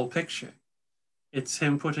overall picture, it's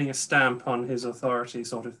him putting a stamp on his authority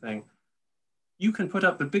sort of thing. You can put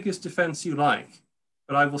up the biggest defense you like,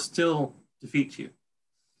 but I will still defeat you.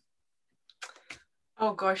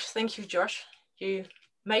 Oh gosh, thank you, Josh. You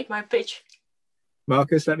made my pitch.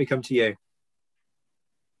 Marcus, let me come to you.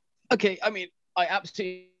 Okay, I mean, I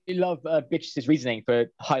absolutely love Bitch's reasoning for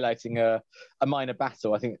highlighting a minor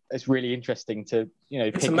battle. I think it's really interesting to,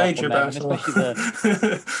 it's pick a major up on battle.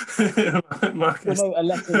 Especially Marcus. a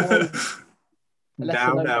lesser known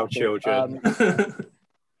Now, battle, children.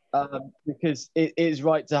 because it is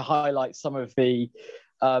right to highlight some of the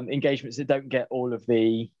engagements that don't get all of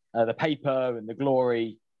the paper and the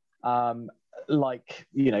glory, like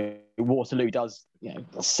Waterloo does,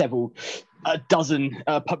 several a dozen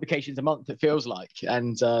publications a month, it feels like,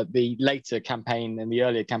 and the later campaign and the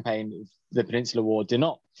earlier campaign of the Peninsular War do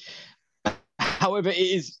not. However, it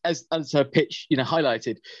is, as her pitch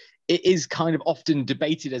highlighted, it is kind of often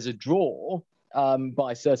debated as a draw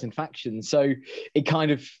by certain factions. So it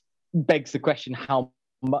kind of begs the question how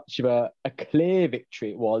much of a clear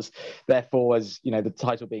victory it was. Therefore, as the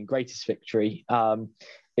title being greatest victory,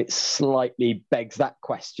 it slightly begs that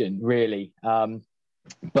question, really.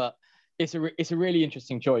 But it's a really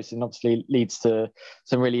interesting choice, and obviously leads to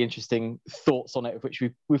some really interesting thoughts on it, of which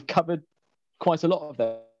we've covered quite a lot of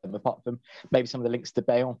them, apart from maybe some of the links to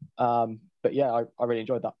Bayonne. But yeah, I really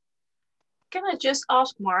enjoyed that. Can I just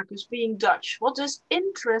ask, Marcus, being Dutch, what does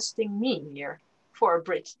interesting mean here for a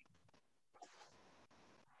Brit?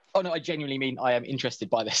 Oh no, I genuinely mean I am interested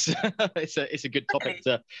by this. It's a good topic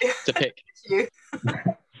to pick. You.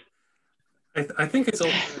 I think it's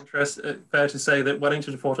also fair to say that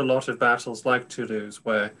Wellington fought a lot of battles like Toulouse,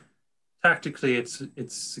 where tactically it's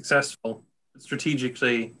successful, but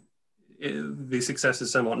strategically the success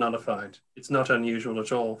is somewhat nullified. It's not unusual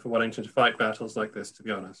at all for Wellington to fight battles like this, to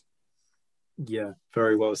be honest. Yeah,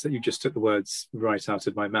 very well. So you just took the words right out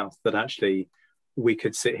of my mouth, that actually we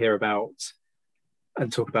could sit here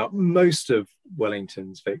and talk about most of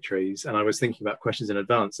Wellington's victories. And I was thinking about questions in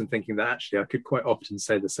advance and thinking that actually I could quite often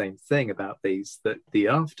say the same thing about these, that the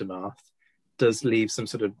aftermath does leave some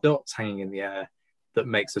sort of dots hanging in the air that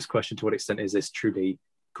makes us question to what extent is this truly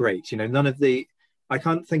great. I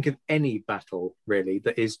can't think of any battle really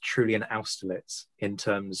that is truly an Austerlitz in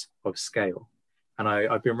terms of scale. And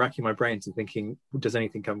I've been racking my brains and thinking, does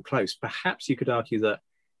anything come close? Perhaps you could argue that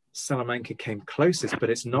Salamanca came closest, but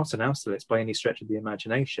it's not an Austerlitz by any stretch of the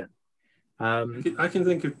imagination. I can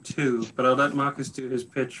think of two, but I'll let Marcus do his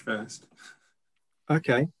pitch first.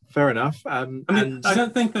 Okay, fair enough. I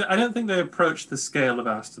don't think they approached the scale of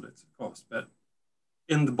Austerlitz, of course, but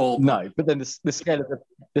in the ballpark. No, but then the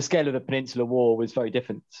scale of the Peninsular War was very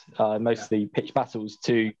different. Mostly pitched battles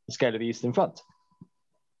to the scale of the Eastern Front.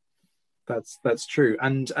 That's true.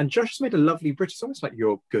 And Josh has made a lovely bridge. It's almost like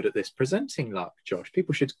you're good at this presenting luck, Josh.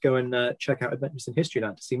 People should go and check out Adventures in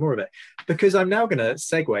Historyland to see more of it. Because I'm now going to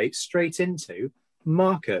segue straight into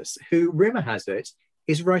Marcus, who, rumour has it,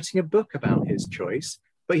 is writing a book about his choice,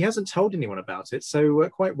 but he hasn't told anyone about it. So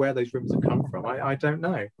quite where those rumours have come from, I don't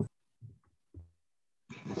know.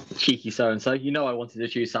 Cheeky so-and-so. I wanted to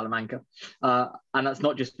choose Salamanca. And that's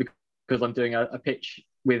not just because I'm doing a pitch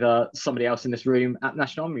with somebody else in this room at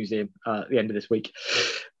National Army Museum at the end of this week.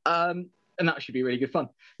 And that should be really good fun.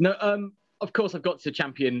 No, of course, I've got to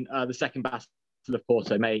champion the Second Battle of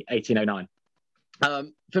Porto, May 1809,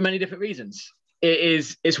 for many different reasons.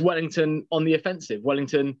 It's Wellington on the offensive.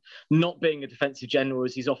 Wellington not being a defensive general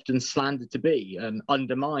as he's often slandered to be, and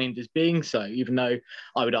undermined as being so, even though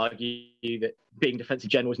I would argue that being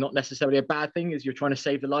defensive general is not necessarily a bad thing, as you're trying to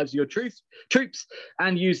save the lives of your troops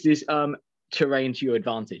and use this terrain to your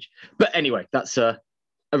advantage. But anyway, that's a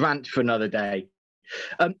rant for another day.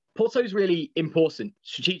 Porto is really important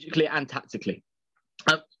strategically and tactically.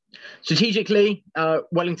 Strategically,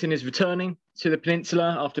 Wellington is returning to the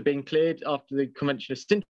peninsula after being cleared after the Convention of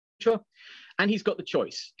Sintra, and he's got the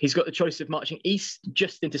choice. He's got the choice of marching east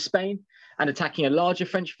just into Spain and attacking a larger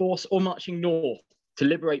French force, or marching north to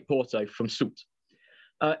liberate Porto from Soult.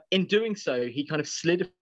 In doing so, he kind of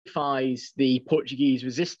solidifies solidifies the Portuguese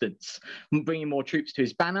resistance, bringing more troops to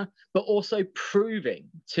his banner, but also proving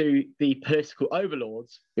to the political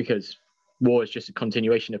overlords, because war is just a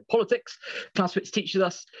continuation of politics, Clausewitz teaches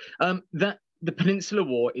us that the Peninsular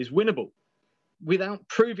War is winnable. Without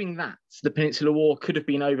proving that, the Peninsular War could have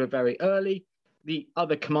been over very early. The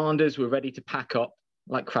other commanders were ready to pack up,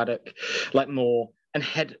 like Cradock, like Moore, and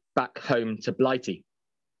head back home to Blighty.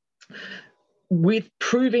 With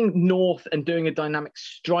proving north and doing a dynamic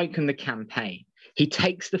strike in the campaign, he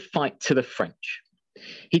takes the fight to the French.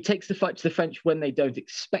 He takes the fight to the French when they don't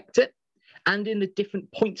expect it, and in the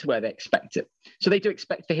different points where they expect it. So they do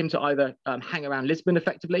expect for him to either hang around Lisbon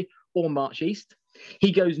effectively or march east.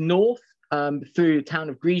 He goes north through the town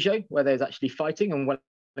of Grigio, where there's actually fighting, and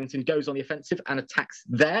Wellington goes on the offensive and attacks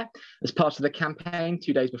there as part of the campaign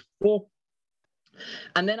 2 days before.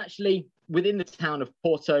 And then actually within the town of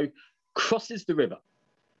Porto, crosses the river.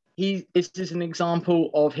 This is an example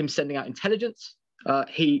of him sending out intelligence.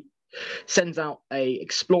 He sends out a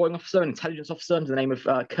exploring officer, an intelligence officer under the name of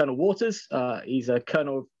Colonel Waters. He's a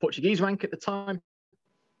colonel of Portuguese rank at the time,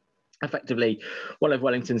 effectively one of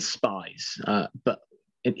Wellington's spies, but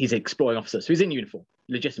he's an exploring officer, so he's in uniform,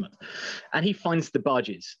 legitimate. And he finds the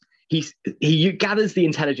barges. He gathers the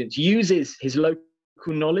intelligence, uses his local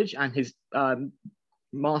knowledge and his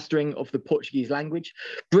mastering of the Portuguese language,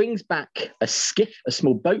 brings back a skiff, a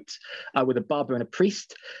small boat with a barber and a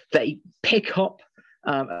priest. They pick up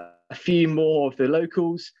a few more of the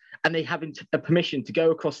locals, and they have a permission to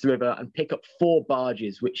go across the river and pick up 4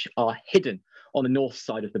 barges which are hidden on the north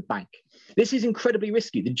side of the bank. This is incredibly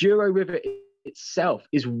risky. The Douro River itself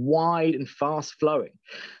is wide and fast flowing.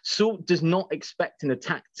 Soult does not expect an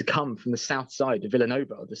attack to come from the south side of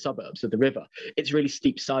Villanova, or the suburbs of the river. It's really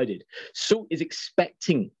steep sided. Soult is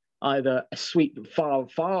expecting either a sweep far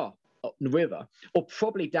up the river, or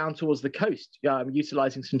probably down towards the coast,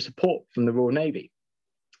 utilizing some support from the Royal Navy.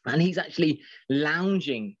 And he's actually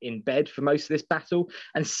lounging in bed for most of this battle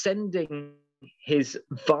and sending his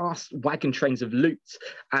vast wagon trains of loot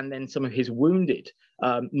and then some of his wounded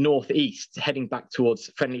northeast, heading back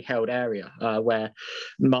towards friendly held area where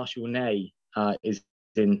Marshal Ney is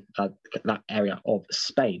in that area of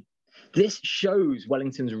Spain. This shows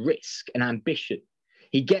Wellington's risk and ambition.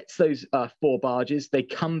 He gets those 4 barges, they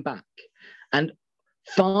come back, and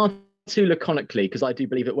far too laconically, because I do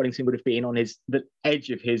believe that Wellington would have been on the edge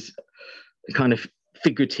of his kind of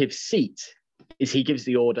figurative seat, is he gives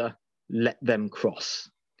the order, let them cross.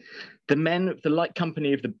 The men of the light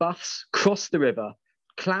company of the Buffs cross the river,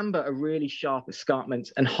 clamber a really sharp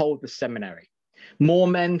escarpment, and hold the seminary. More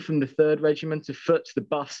men from the 3rd Regiment of Foot, the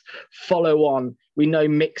Buffs, follow on, we know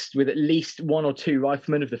mixed with at least 1 or 2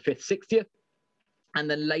 riflemen of the 5th 60th, and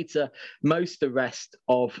then later most the rest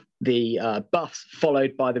of the Buffs,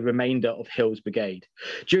 followed by the remainder of Hill's brigade.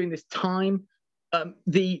 During this time,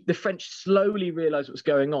 the French slowly realize what's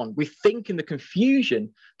going on. We think in the confusion,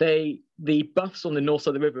 the Buffs on the north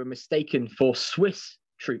side of the river are mistaken for Swiss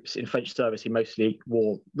troops in French service who mostly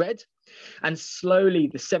wore red. And slowly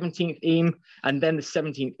the 17th EAM and then the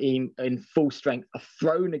 17th EAM in full strength are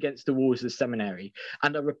thrown against the walls of the seminary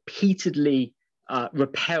and are repeatedly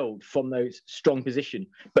repelled from those strong position,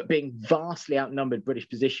 but being vastly outnumbered British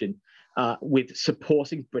position with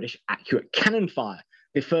supporting British accurate cannon fire.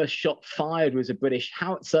 The first shot fired was a British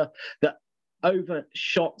howitzer that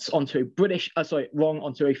overshot onto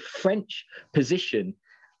onto a French position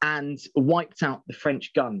and wiped out the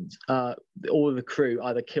French guns. All of the crew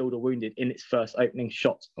either killed or wounded in its first opening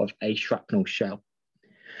shot of a shrapnel shell.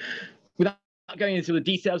 Without going into the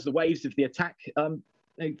details, the waves of the attack,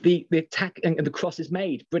 the attack and the cross is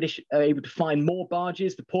made. British are able to find more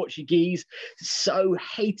barges. The Portuguese, so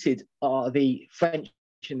hated are the French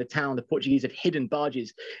in the town, the Portuguese have hidden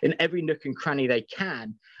barges in every nook and cranny they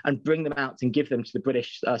can and bring them out and give them to the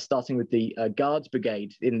British, starting with the Guards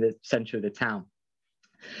Brigade in the centre of the town.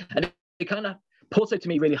 And it kind of, Porto to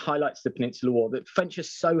me really highlights the Peninsular War. The French are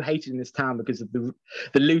so hated in this town because of the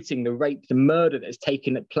looting, the rape, the murder that has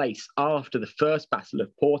taken place after the first Battle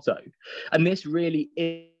of Porto. And this really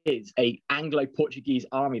is an Anglo-Portuguese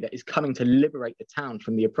army that is coming to liberate the town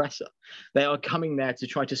from the oppressor. They are coming there to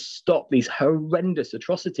try to stop these horrendous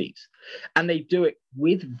atrocities. And they do it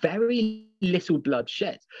with very little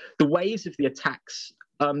bloodshed. The waves of the attacks,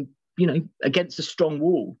 against a strong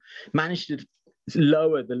wall, managed to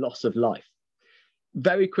lower the loss of life.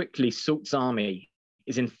 Very quickly, Soult's army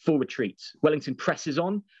is in full retreat. Wellington presses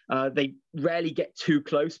on. They rarely get too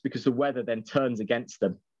close because the weather then turns against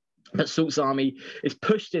them. But Soult's army is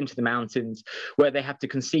pushed into the mountains where they have to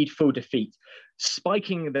concede full defeat,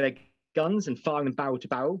 spiking their guns and firing them barrel to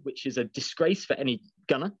barrel, which is a disgrace for any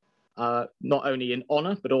gunner. not only in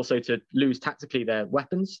honor, but also to lose tactically their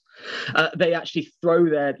weapons. They actually throw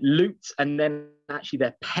their loot and then actually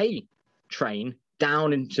their pay train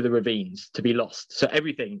down into the ravines to be lost. So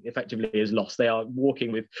everything effectively is lost. They are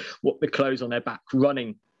walking with the clothes on their back,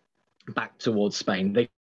 running back towards Spain. They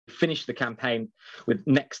finish the campaign with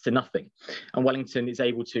next to nothing. And Wellington is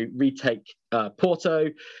able to retake Porto,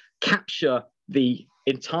 capture the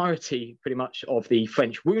entirety pretty much of the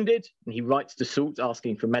French wounded, and he writes to Soult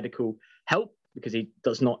asking for medical help because he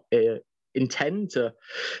does not intend to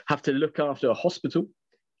have to look after a hospital,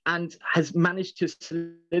 and has managed to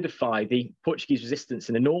solidify the Portuguese resistance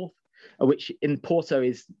in the north, which in Porto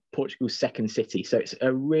is Portugal's second city. So it's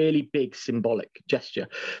a really big symbolic gesture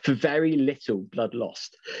for very little blood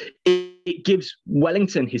lost. It gives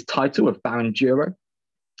Wellington his title of Baron Juro,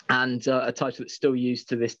 and a title that's still used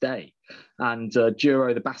to this day. And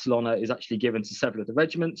Juro, the battle honour, is actually given to several of the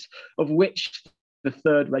regiments, of which the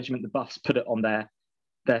 3rd Regiment, the Buffs, put it on their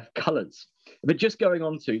colours. But just going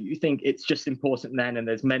on to, you think it's just important then, and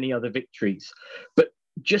there's many other victories. But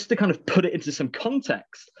just to kind of put it into some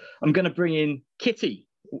context, I'm going to bring in Kitty,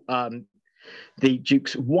 the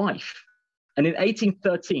Duke's wife. And in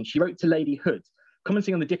 1813, she wrote to Lady Hood,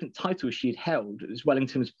 commenting on the different titles she had held as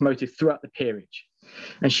Wellington was promoted throughout the peerage.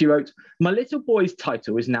 And she wrote, "My little boy's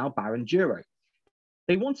title is now Baron Juro.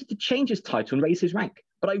 They wanted to change his title and raise his rank,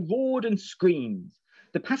 but I roared and screamed.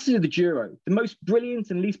 The passage of the Juro, the most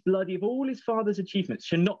brilliant and least bloody of all his father's achievements,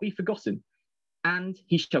 shall not be forgotten, and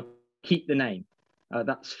he shall keep the name."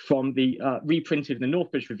 That's from the reprinted in the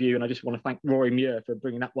Northbridge Review, and I just want to thank Rory Muir for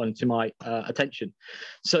bringing that one to my attention.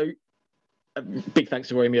 So big thanks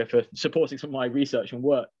to Rory Muir for supporting some of my research and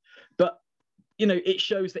work. But, you know, it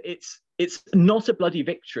shows that it's not a bloody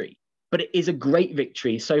victory, but it is a great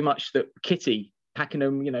victory, so much that Kitty,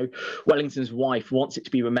 Pakenham, you know, Wellington's wife, wants it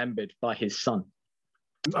to be remembered by his son.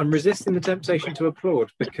 I'm resisting the temptation to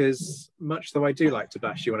applaud because, much though I do like to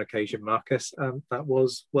bash you on occasion, Marcus, that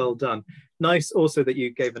was well done. Nice also that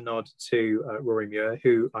you gave a nod to Rory Muir,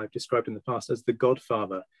 who I've described in the past as the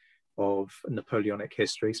godfather of Napoleonic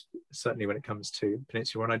history, certainly when it comes to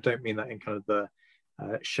Peninsula. And I don't mean that in kind of the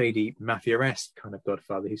shady mafia-esque kind of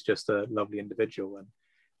godfather. He's just a lovely individual, and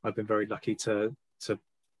I've been very lucky to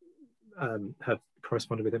have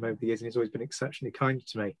corresponded with him over the years, and he's always been exceptionally kind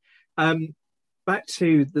to me. Back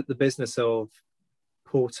to the business of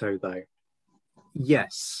Porto, though.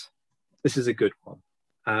 Yes, this is a good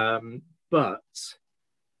one. But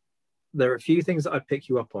there are a few things that I'd pick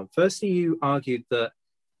you up on. Firstly, you argued that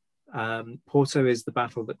Porto is the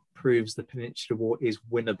battle that proves the Peninsular War is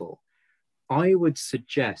winnable. I would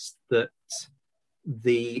suggest that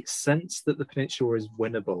the sense that the Peninsular War is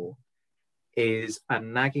winnable is a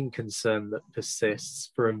nagging concern that persists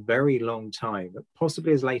for a very long time,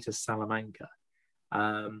 possibly as late as Salamanca.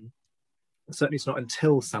 Certainly it's not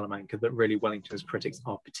until Salamanca that really Wellington's critics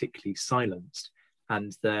are particularly silenced,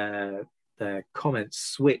 and their comments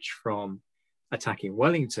switch from attacking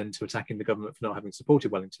Wellington to attacking the government for not having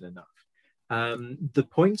supported Wellington enough. The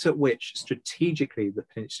point at which strategically the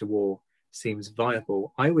Peninsular War seems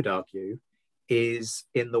viable, I would argue, is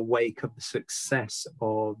in the wake of the success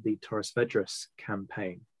of the Torres Vedras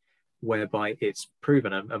campaign, whereby it's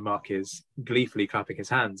proven, and Mark is gleefully clapping his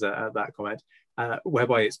hands at that comment,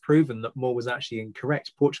 whereby it's proven that Moore was actually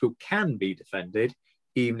incorrect. Portugal can be defended,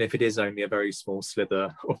 even if it is only a very small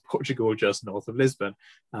slither of Portugal just north of Lisbon.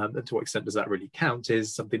 And to what extent does that really count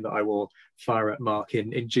is something that I will fire at Mark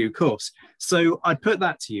in due course. So I'd put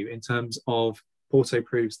that to you in terms of Porto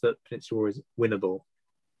proves that Peninsula War is winnable.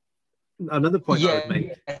 Another point I would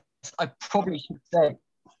make. Yes, I probably should say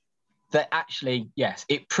that actually, yes,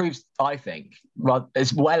 it proves, I think,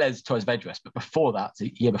 as well as Torres Vedras, but before that,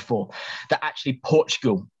 the year before, that actually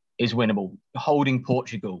Portugal is winnable. Holding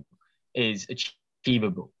Portugal is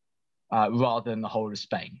achievable rather than the whole of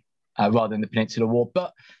Spain, rather than the Peninsular War.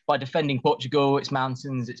 But by defending Portugal, its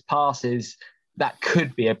mountains, its passes, that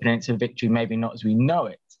could be a Peninsular victory, maybe not as we know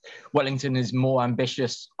it. Wellington is more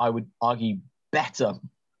ambitious, I would argue better,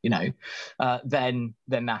 than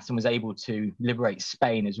that, and was able to liberate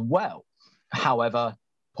Spain as well. However,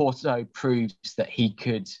 Porto proves that he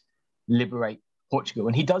could liberate Portugal,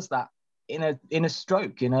 and he does that in a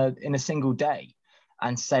stroke, in a single day,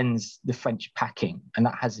 and sends the French packing. And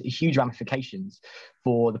that has huge ramifications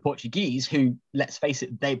for the Portuguese, who, let's face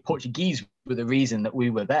it, Portuguese were the reason that we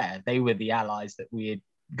were there. They were the allies that we had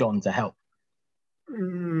gone to help.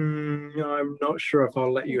 I'm not sure if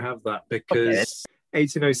I'll let you have that, because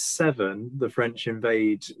 1807, the French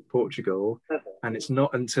invade Portugal, and it's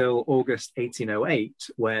not until August 1808,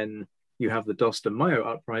 when you have the Dos de Mayo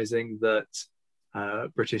uprising, that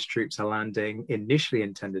British troops are landing, initially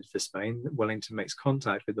intended for Spain. Wellington makes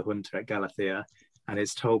contact with the junta at Galicia and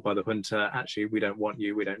is told by the junta, actually, we don't want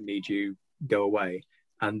you, we don't need you, go away.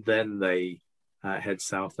 And then they head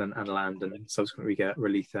south and land, and subsequently get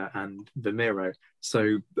Relitha and Vimero.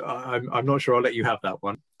 So I'm not sure I'll let you have that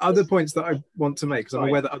one. Other points that I want to make, because I'm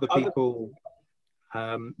aware that other people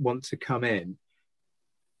want to come in.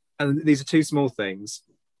 And these are two small things.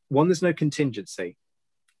 One, there's no contingency.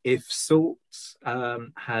 If Soult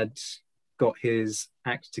had got his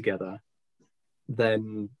act together,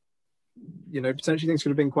 then, you know, potentially things could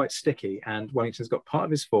have been quite sticky. And Wellington's got part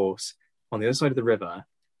of his force on the other side of the river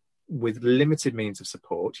with limited means of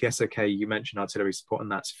support. Yes, okay, you mentioned artillery support,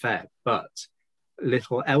 and that's fair, but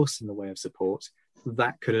little else in the way of support.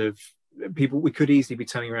 That could have, we could easily be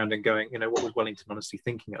turning around and going, you know, what was Wellington honestly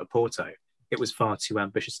thinking at Oporto? It was far too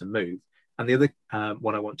ambitious a move. And the other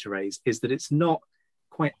one I want to raise is that it's not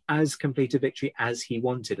quite as complete a victory as he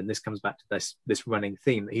wanted. And this comes back to this running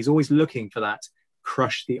theme, that he's always looking for that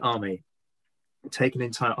crush the army, take an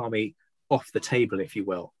entire army off the table, if you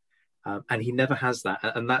will. And he never has that.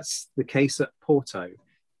 And that's the case at Porto,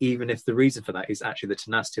 even if the reason for that is actually the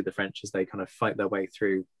tenacity of the French as they kind of fight their way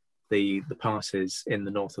through the passes in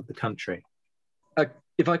the north of the country.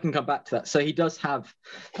 If I can come back to that. So he does have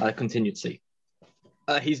a contingency.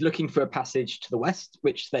 He's looking for a passage to the west,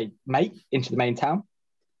 which they make into the main town.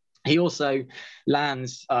 He also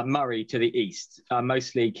lands Murray to the east,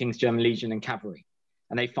 mostly King's German Legion and cavalry.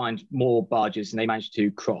 And they find more barges and they manage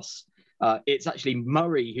to cross. It's actually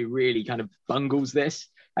Murray who really kind of bungles this,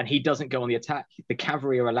 and he doesn't go on the attack. The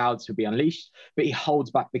cavalry are allowed to be unleashed, but he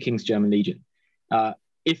holds back the King's German Legion.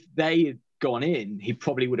 If they had gone in, he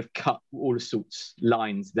probably would have cut all of Soult's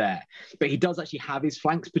lines there. But he does actually have his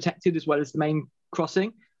flanks protected as well as the main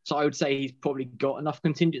crossing. So I would say he's probably got enough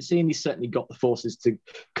contingency, and he's certainly got the forces to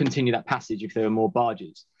continue that passage if there are more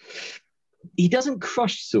barges. He doesn't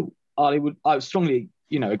crush Soult. I would strongly,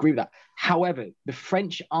 agree with that. However, the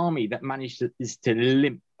French army that managed to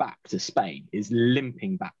limp back to Spain is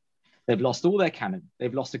limping back. They've lost all their cannon.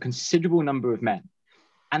 They've lost a considerable number of men.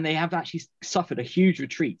 And they have actually suffered a huge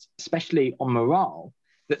retreat, especially on morale,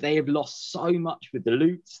 that they have lost so much with the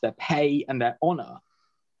loots, their pay, and their honor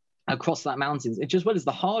across that mountains, as well as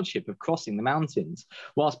the hardship of crossing the mountains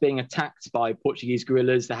whilst being attacked by Portuguese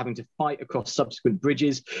guerrillas. They're having to fight across subsequent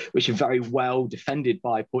bridges, which are very well defended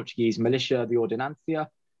by Portuguese militia, the Ordenancia.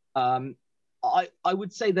 I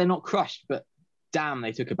would say they're not crushed, but damn,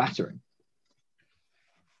 they took a battering.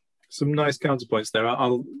 Some nice counterpoints there.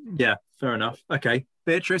 Yeah, fair enough. Okay,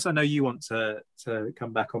 Beatrice, I know you want to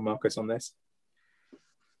come back on Marcus on this.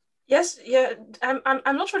 Yes, yeah, I'm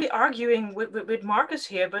not really arguing with Marcus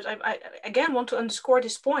here, but I again want to underscore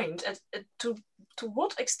this point to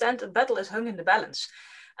what extent a battle is hung in the balance,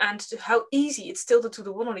 and to how easy it's tilted to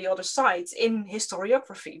the one or the other side in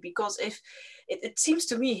historiography. Because if it seems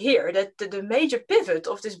to me here that the major pivot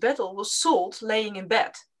of this battle was Soult laying in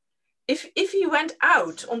bed. If he went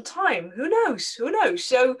out on time, who knows?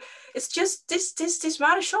 So it's just this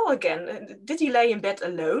Maréchal again. Did he lay in bed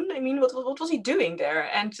alone? I mean, what was he doing there?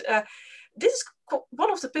 And this is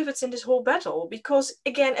one of the pivots in this whole battle, because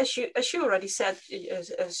again, as you already said,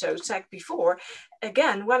 Zach, before,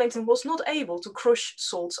 again, Wellington was not able to crush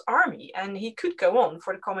Soult's army, and he could go on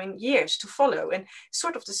for the coming years to follow, and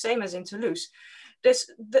sort of the same as in Toulouse.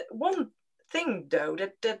 There's one thing though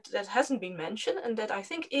that hasn't been mentioned, and that I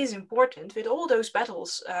think is important with all those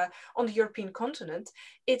battles on the European continent.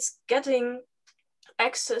 It's getting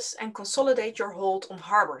access and consolidate your hold on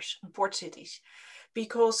harbors, on port cities,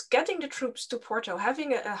 because getting the troops to Porto,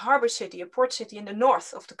 having a harbor city, a port city in the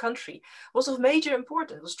north of the country, was of major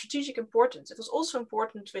importance. It was strategic importance. It was also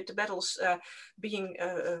important with the battles being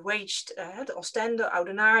waged at Ostende,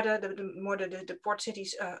 Oudenaarde, the port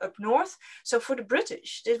cities up north. So for the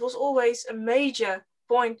British, this was always a major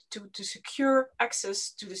point to secure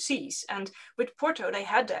access to the seas. And with Porto, they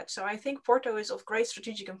had that. So I think Porto is of great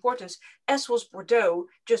strategic importance, as was Bordeaux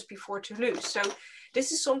just before Toulouse. So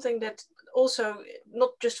this is something that also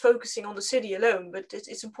not just focusing on the city alone, but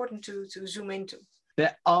it's important to zoom into.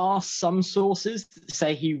 There are some sources that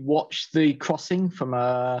say he watched the crossing from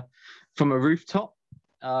a rooftop,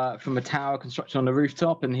 from a tower constructed on a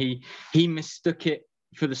rooftop, and he mistook it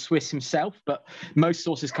for the Swiss himself. But most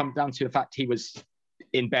sources come down to the fact he was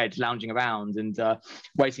in bed, lounging around and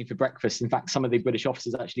waiting for breakfast. In fact, some of the British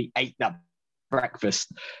officers actually ate that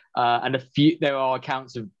breakfast, and there are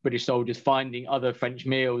accounts of British soldiers finding other French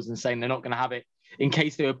meals and saying they're not going to have it in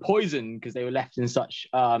case they were poisoned because they were left in such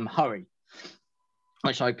hurry,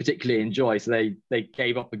 which I particularly enjoy. So they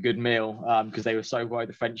gave up a good meal because they were so worried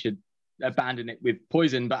the French had abandon it with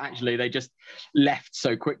poison, but actually they just left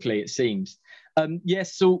so quickly, it seems.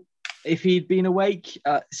 Yes, so if he'd been awake,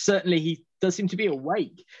 certainly he does seem to be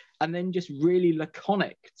awake, and then just really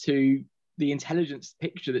laconic to the intelligence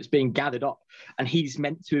picture that's being gathered up. And he's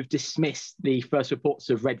meant to have dismissed the first reports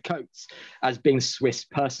of red coats as being Swiss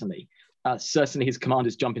personally. Certainly his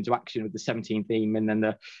commanders jump into action with the 17th theme and then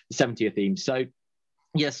the 70th theme. So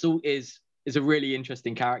yeah, Soult is a really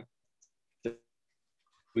interesting character.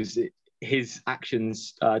 His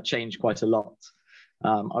actions change quite a lot.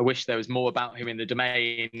 I wish there was more about him in the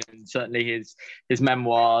domain, and certainly his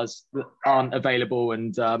memoirs aren't available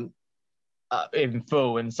and in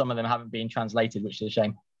full, and some of them haven't been translated, which is a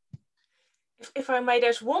shame. If I may,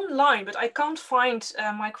 there's one line, but I can't find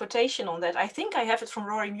my quotation on that. I think I have it from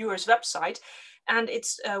Rory Muir's website, and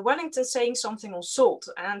it's Wellington saying something on Soult,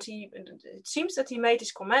 and it seems that he made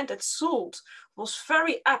this comment that Soult was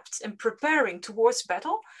very apt in preparing towards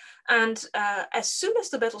battle, and as soon as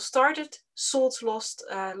the battle started, Soult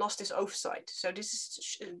lost his oversight. So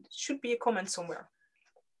this should be a comment somewhere.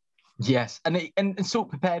 Yes, and Soult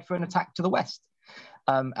prepared for an attack to the west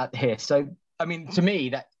here. So I mean, to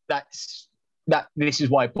me, this is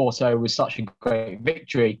why Porto was such a great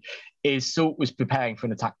victory. Is Soult was preparing for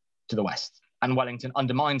an attack to the west, and Wellington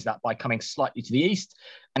undermines that by coming slightly to the east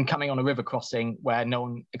and coming on a river crossing where no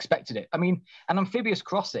one expected it. I mean, an amphibious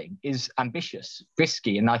crossing is ambitious,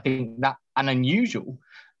 risky, and I think that and unusual.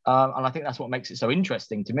 And I think that's what makes it so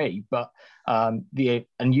interesting to me. But the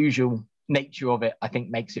unusual nature of it, I think,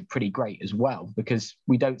 makes it pretty great as well, because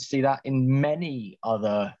we don't see that in many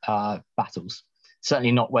other battles.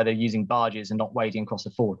 Certainly not where they're using barges and not wading across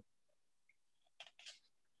a ford.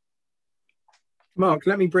 Mark,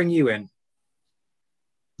 let me bring you in.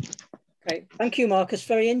 Okay, thank you, Marcus.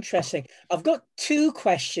 Very interesting. I've got two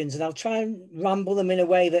questions, and I'll try and ramble them in a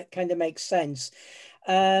way that kind of makes sense.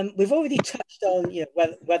 We've already touched on,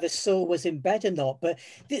 whether Soult was in bed or not, but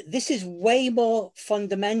this is way more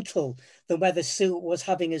fundamental than whether Soult was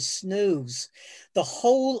having a snooze. The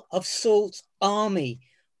whole of Soult's army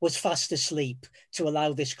was fast asleep to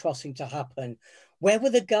allow this crossing to happen. Where were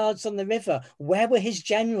the guards on the river? Where were his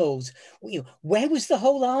generals? Where was the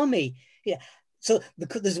whole army? Yeah. So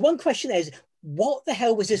there's one question there is, what the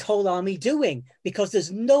hell was his whole army doing? Because there's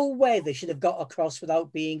no way they should have got across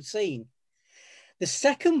without being seen. The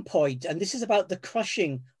second point, and this is about the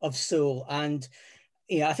crushing of Soult, and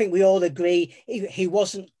I think we all agree he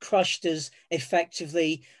wasn't crushed as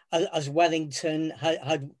effectively as Wellington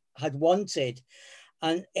had wanted.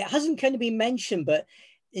 And it hasn't kind of been mentioned, but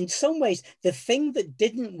in some ways, the thing that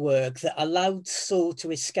didn't work that allowed Soult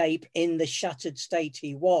to escape in the shattered state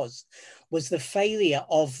he was the failure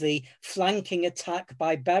of the flanking attack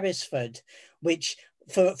by Beresford, which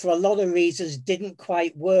for a lot of reasons didn't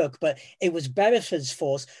quite work, but it was Beresford's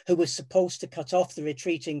force who was supposed to cut off the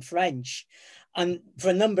retreating French. And for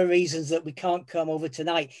a number of reasons that we can't come over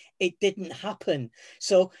tonight, it didn't happen.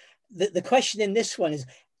 So the question in this one is,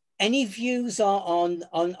 any views on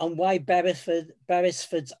why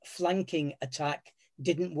Beresford's flanking attack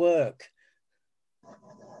didn't work?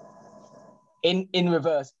 In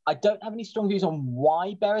reverse, I don't have any strong views on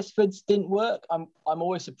why Beresford's didn't work. I'm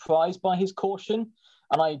always surprised by his caution,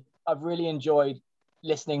 and I've really enjoyed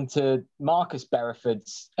listening to Marcus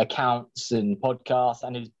Beresford's accounts and podcasts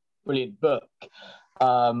and his brilliant book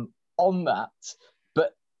on that.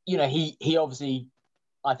 But he obviously,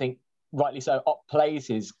 I think, rightly so, outplays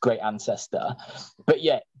his great ancestor. But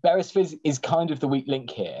yeah, Beresford is kind of the weak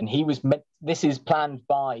link here, and he was meant. This is planned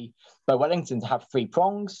by Wellington to have three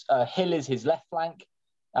prongs. Hill is his left flank,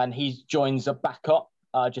 and he joins a backup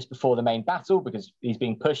just before the main battle because he's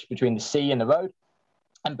being pushed between the sea and the road.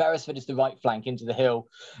 And Beresford is the right flank into the hill,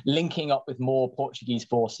 linking up with more Portuguese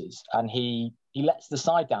forces, and he lets the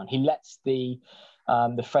side down. He lets the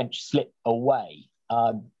French slip away.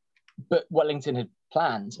 But Wellington had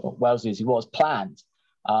planned, or Wellesley as he was, planned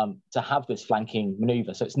to have this flanking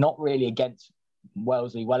manoeuvre. So it's not really against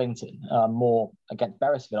Wellington, more against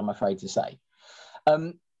Beresford, I'm afraid to say.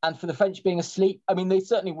 And for the French being asleep, I mean, they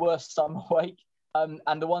certainly were some awake,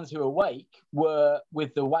 and the ones who were awake were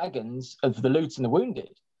with the wagons of the loot and the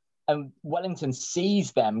wounded. And Wellington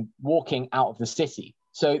sees them walking out of the city.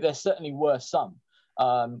 So there certainly were some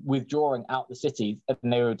withdrawing out the city,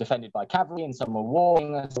 and they were defended by cavalry, and some were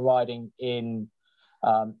walking and riding in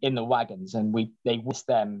the wagons, and they witnessed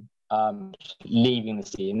them leaving the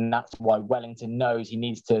city, and that's why Wellington knows he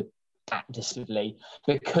needs to act decisively,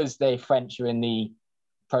 because the French are in the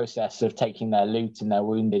process of taking their loot and their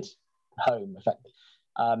wounded home, effectively.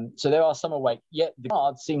 So there are some awake, yet the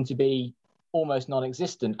guards seem to be almost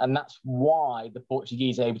non-existent, and that's why the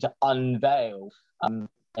Portuguese are able to unveil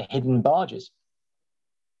hidden barges.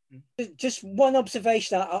 Just one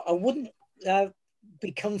observation. I wouldn't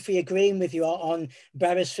be comfy agreeing with you on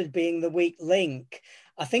Beresford being the weak link.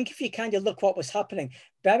 I think if you kind of look what was happening,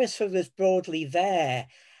 Beresford was broadly there.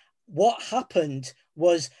 What happened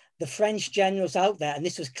was the French generals out there, and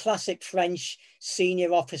this was classic French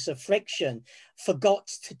senior officer friction, forgot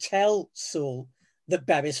to tell Soult that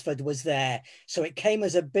Beresford was there. So it came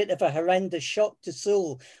as a bit of a horrendous shock to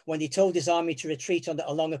Soult when he told his army to retreat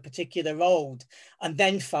along a particular road, and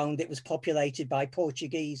then found it was populated by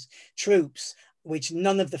Portuguese troops, which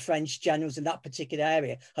none of the French generals in that particular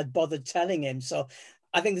area had bothered telling him. So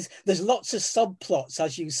I think there's lots of subplots,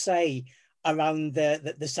 as you say, around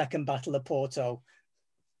the Second Battle of Porto.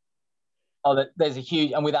 Oh, there's a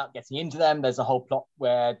huge, and without getting into them, there's a whole plot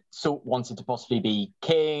where Soult wanted to possibly be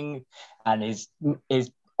king, and his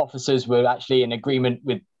officers were actually in agreement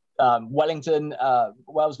with Wellington,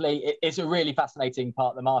 Wellesley. It's a really fascinating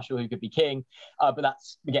part of the Marshal who could be king, but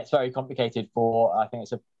it gets very complicated for, I think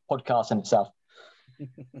it's a podcast in itself.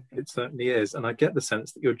 It certainly is, and I get the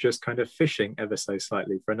sense that you're just kind of fishing ever so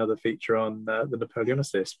slightly for another feature on the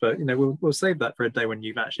Napoleonicist. But we'll save that for a day when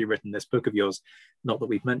you've actually written this book of yours. Not that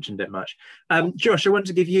we've mentioned it much. Josh, I want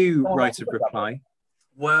to give you right of reply.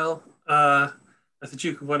 Well, as the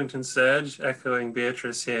Duke of Wellington said, echoing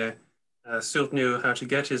Beatrice here, Soult knew how to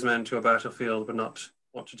get his men to a battlefield, but not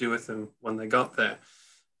what to do with them when they got there.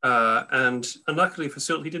 And unluckily for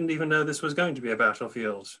Soult, he didn't even know this was going to be a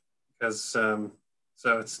battlefield, because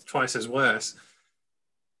so it's twice as worse.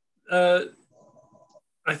 I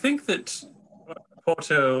think that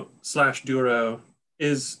Porto/Douro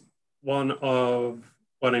is one of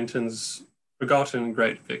Wellington's forgotten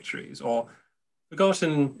great victories, or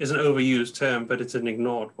forgotten is an overused term, but it's an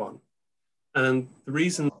ignored one. And the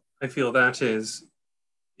reason I feel that is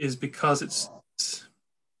because it's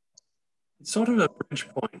sort of a bridge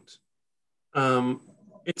point.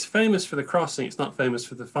 It's famous for the crossing, it's not famous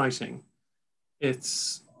for the fighting.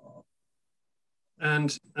 And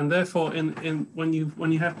therefore when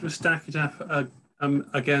you have to stack it up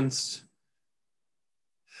against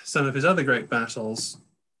some of his other great battles,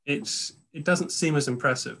 it doesn't seem as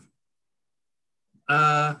impressive.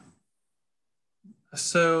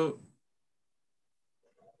 So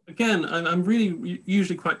again, I'm really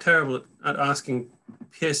usually quite terrible at asking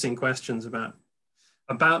piercing questions about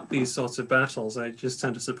these sorts of battles. I just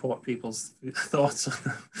tend to support people's thoughts on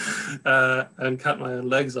them and cut my own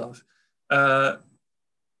legs off. I've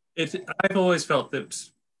always felt that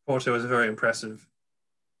Porto was a very impressive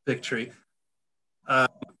victory.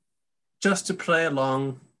 Just to play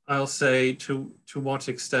along, I'll say to what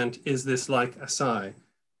extent is this like Assaye,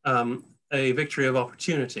 a victory of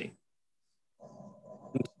opportunity?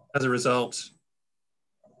 And as a result,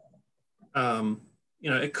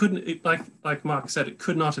 it couldn't, like Mark said, it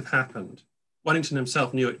could not have happened. Wellington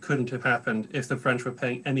himself knew it couldn't have happened if the French were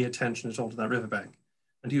paying any attention at all to that riverbank.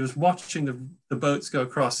 And he was watching the boats go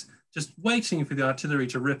across, just waiting for the artillery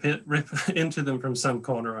to rip into them from some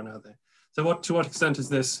corner or another. So to what extent is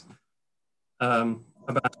this a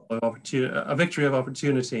victory of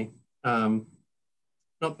opportunity?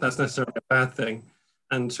 Not that's necessarily a bad thing.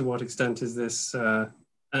 And to what extent is this,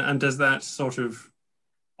 and does that sort of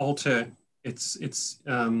alter its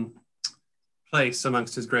place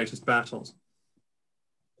amongst his greatest battles?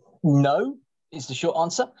 No, is the short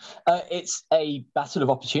answer. It's a battle of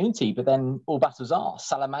opportunity, but then all battles are.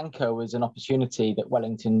 Salamanca was an opportunity that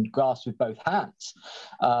Wellington grasped with both hands.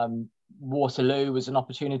 Waterloo was an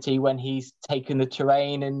opportunity when he's taken the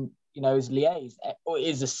terrain and is liaised. It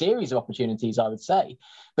is a series of opportunities, I would say,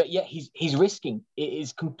 but yet he's risking. It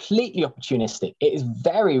is completely opportunistic. It is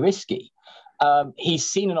very risky. He's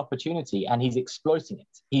seen an opportunity and he's exploiting it.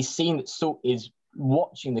 He's seen that Soult is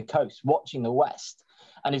watching the coast, watching the west,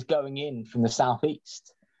 and is going in from the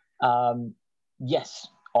southeast. Yes,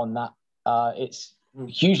 on that, it's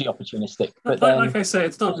hugely opportunistic. But like I say,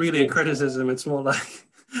 it's not really a criticism. It's more like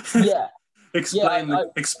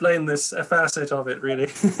explain this facet of it, really.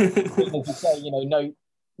 As you say,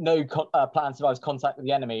 no plan survives contact with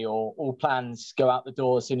the enemy, or all plans go out the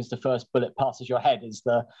door as soon as the first bullet passes your head, as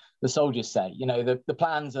the soldiers say. The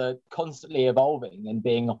plans are constantly evolving and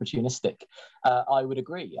being opportunistic. I would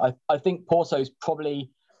agree. I think Porto's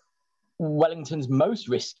probably Wellington's most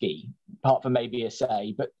risky, apart from maybe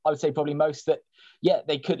Assaye, but I would say probably most that,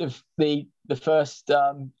 they could have, the first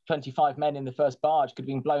 25 men in the first barge could have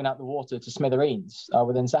been blown out the water to smithereens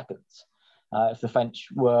within seconds if the French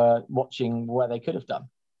were watching where they could have done.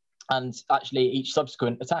 And actually each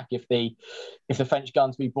subsequent attack, if the French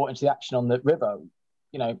guns were brought into the action on the river,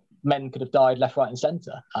 men could have died left, right and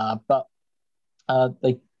centre. But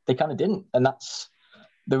they kind of didn't. And that's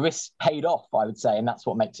the risk paid off, I would say, and that's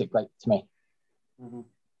what makes it great to me. Mm-hmm.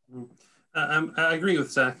 Mm-hmm. I agree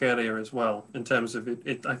with Zach earlier as well in terms of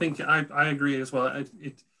it. I think I agree as well.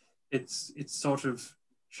 It sort of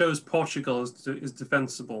shows Portugal is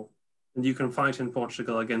defensible, and you can fight in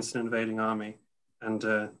Portugal against an invading army, and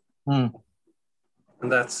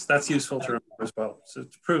that's useful to remember as well. So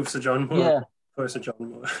to prove Sir John Moore, Yeah, for Sir John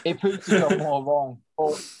Moore, it proves Sir John Moore wrong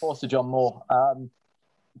for Sir John Moore.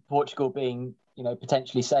 Portugal being,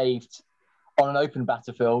 potentially saved on an open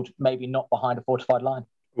battlefield, maybe not behind a fortified line.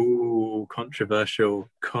 Ooh, controversial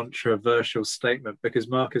statement, because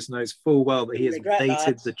Marcus knows full well that he has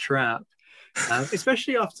baited the trap,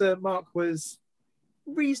 especially after Mark was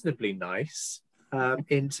reasonably nice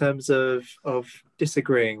in terms of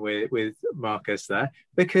disagreeing with Marcus there,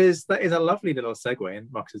 because that is a lovely little segue, and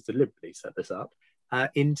Marcus has deliberately set this up,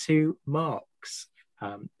 into Mark's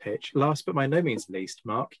pitch. Last but by no means least,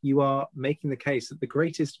 Mark, you are making the case that the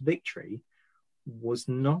greatest victory was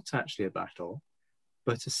not actually a battle,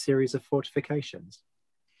 but a series of fortifications.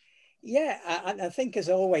 Yeah, I think, as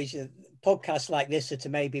always, podcasts like this are to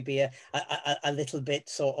maybe be a little bit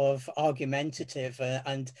sort of argumentative,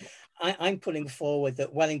 and I'm putting forward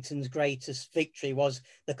that Wellington's greatest victory was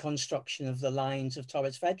the construction of the lines of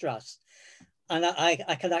Torres Vedras. And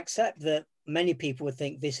I can accept that many people would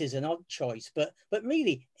think this is an odd choice, but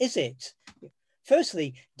really, is it?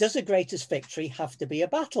 Firstly, does the greatest victory have to be a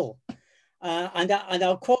battle? And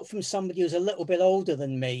I'll quote from somebody who's a little bit older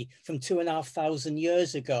than me, from 2,500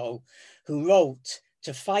 years ago, who wrote,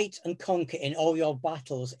 "To fight and conquer in all your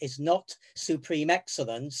battles is not supreme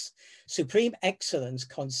excellence. Supreme excellence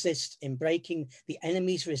consists in breaking the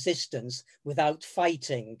enemy's resistance without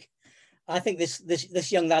fighting." I think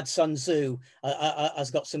this young lad, Sun Tzu, has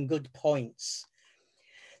got some good points.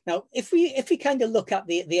 Now, if we kind of look at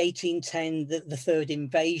the 1810, the third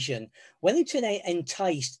invasion, Wellington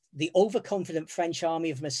enticed the overconfident French army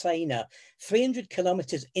of Massena 300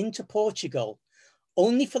 kilometers into Portugal,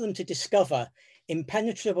 only for them to discover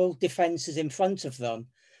impenetrable defenses in front of them,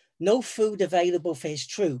 no food available for his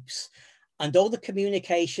troops, and all the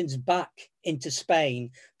communications back into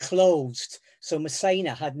Spain closed. So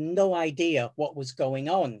Massena had no idea what was going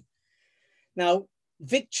on. Now,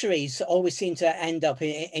 victories always seem to end up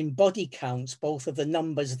in body counts, both of the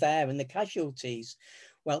numbers there and the casualties.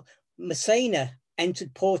 Well, Massena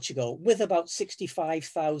entered Portugal with about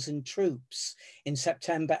 65,000 troops in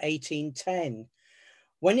September 1810.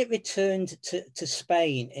 When it returned to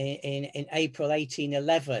Spain in April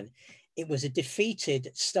 1811, it was a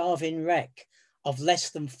defeated, starving wreck of less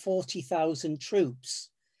than 40,000 troops.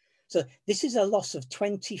 So this is a loss of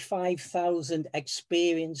 25,000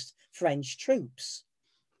 experienced French troops.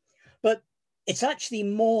 But it's actually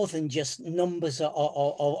more than just numbers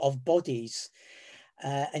of bodies.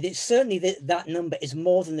 And it's certainly that number is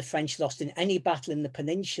more than the French lost in any battle in the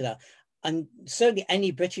peninsula, and certainly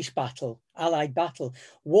any British battle, Allied battle.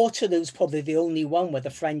 Waterloo's probably the only one where the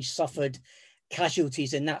French suffered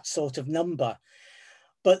casualties in that sort of number.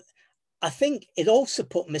 But I think it also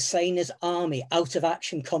put Massena's army out of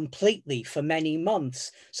action completely for many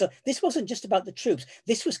months. So this wasn't just about the troops.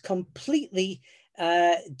 This was completely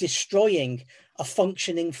destroying a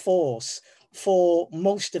functioning force for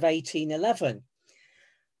most of 1811.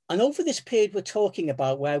 And over this period we're talking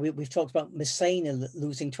about, where we've talked about Massena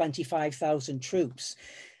losing 25,000 troops,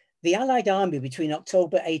 the Allied army between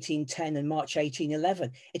October 1810 and March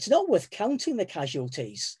 1811, it's not worth counting the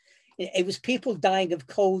casualties. It was people dying of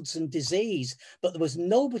colds and disease, but there was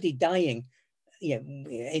nobody dying,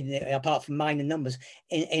 apart from minor numbers,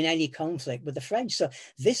 in any conflict with the French. So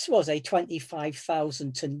this was a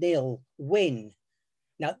 25,000-0 win.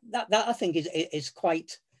 Now, that I think is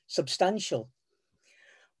quite substantial.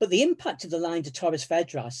 But the impact of the line to Torres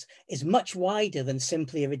Vedras is much wider than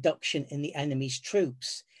simply a reduction in the enemy's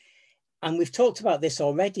troops. And we've talked about this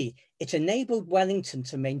already. It enabled Wellington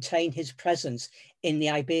to maintain his presence in the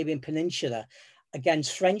Iberian Peninsula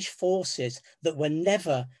against French forces that were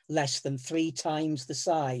never less than 3 times the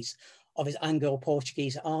size of his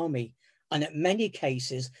Anglo-Portuguese army. And in many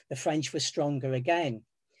cases, the French were stronger again.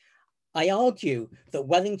 I argue that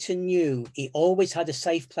Wellington knew he always had a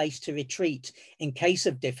safe place to retreat in case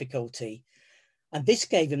of difficulty. And this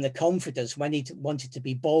gave him the confidence when he wanted to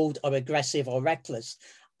be bold or aggressive or reckless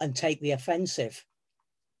and take the offensive.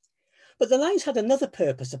 But the lines had another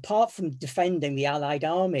purpose apart from defending the Allied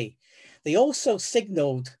army. They also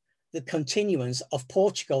signaled the continuance of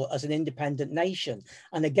Portugal as an independent nation.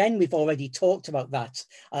 And again, we've already talked about that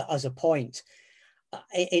as a point.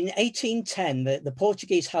 In 1810, the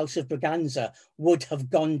Portuguese House of Braganza would have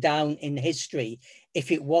gone down in history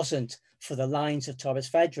if it wasn't for the lines of Torres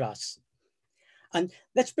Vedras. And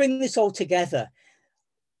let's bring this all together.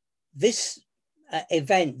 This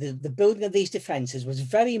event, the building of these defences, was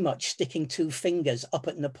very much sticking two fingers up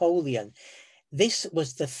at Napoleon. This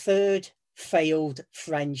was the third failed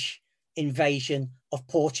French invasion of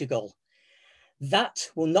Portugal. That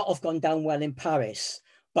will not have gone down well in Paris,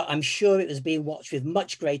 but I'm sure it was being watched with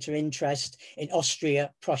much greater interest in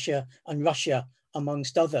Austria, Prussia, and Russia,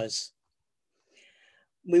 amongst others.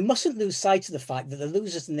 We mustn't lose sight of the fact that the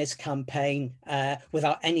losers in this campaign,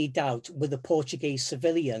 without any doubt, were the Portuguese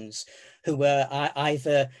civilians who were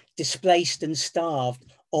either displaced and starved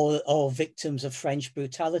or victims of French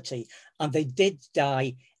brutality. And they did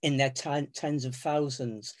die in their tens of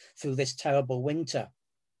thousands through this terrible winter.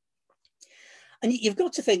 And you've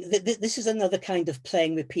got to think that this is another kind of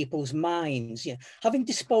playing with people's minds. You know, having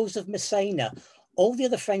disposed of Messina, all the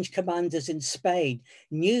other French commanders in Spain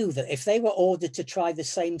knew that if they were ordered to try the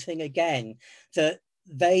same thing again, that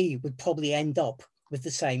they would probably end up with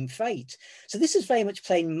the same fate. So this is very much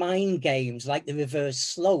playing mind games like the reverse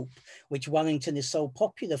slope, which Wellington is so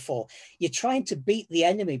popular for. You're trying to beat the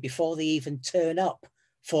enemy before they even turn up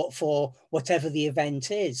for whatever the event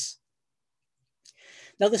is.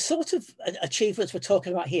 Now, the sort of achievements we're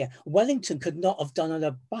talking about here, Wellington could not have done on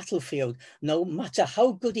a battlefield, no matter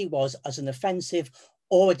how good he was as an offensive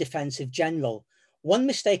or a defensive general. One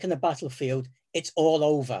mistake on the battlefield, it's all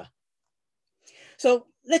over. So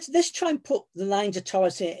let's try and put the lines of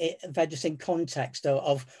Torres Vedras in context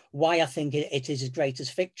of why I think it is his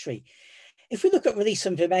greatest victory. If we look at Release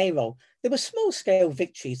and Vimeiro, there were small-scale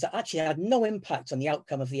victories that actually had no impact on the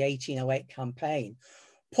outcome of the 1808 campaign.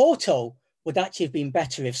 Porto would actually have been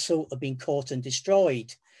better if Soult had been caught and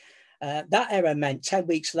destroyed. That error meant 10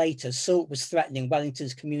 weeks later, Soult was threatening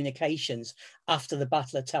Wellington's communications after the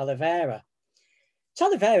Battle of Talavera.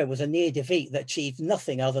 Talavera was a near defeat that achieved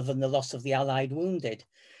nothing other than the loss of the Allied wounded.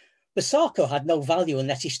 Busaco had no value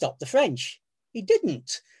unless he stopped the French. He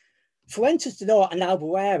didn't. Fuentes de Norte and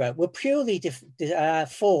Albuera were purely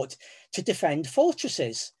fought to defend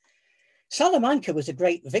fortresses. Salamanca was a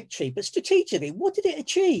great victory, but strategically, what did it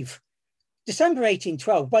achieve? December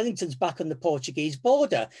 1812, Wellington's back on the Portuguese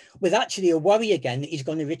border with actually a worry again that he's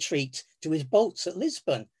going to retreat to his boats at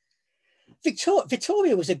Lisbon.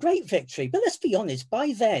 Victoria was a great victory, but let's be honest,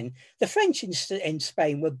 by then, the French in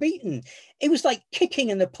Spain were beaten. It was like kicking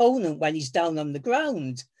an opponent when he's down on the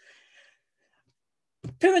ground.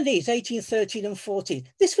 Pyrenees, 1813 and 14.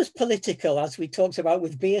 This was political, as we talked about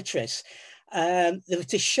with Beatrice.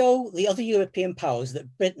 To show the other European powers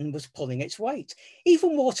that Britain was pulling its weight.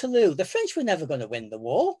 Even Waterloo, the French were never going to win the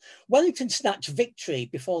war. Wellington snatched victory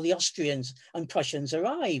before the Austrians and Prussians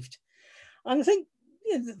arrived. And I think,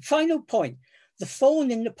 the final point, the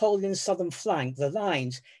thorn in Napoleon's southern flank, the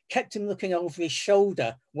lines, kept him looking over his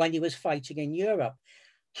shoulder when he was fighting in Europe.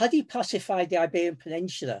 Had he pacified the Iberian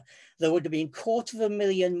Peninsula, there would have been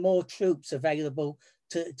 250,000 more troops available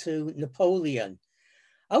to Napoleon.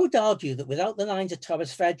 I would argue that without the lines of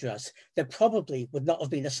Torres Vedras, there probably would not have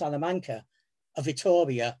been a Salamanca, a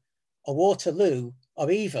Vittoria, a Waterloo, or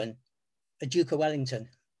even a Duke of Wellington.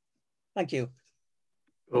 Thank you.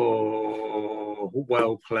 Oh,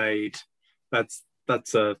 well played. That's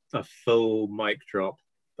a full mic drop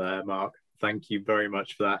there, Mark. Thank you very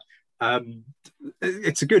much for that.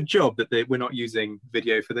 It's a good job that we're not using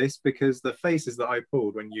video for this, because the faces that I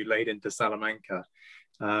pulled when you laid into Salamanca,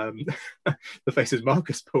 the faces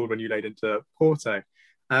Marcus pulled when you laid into Porto.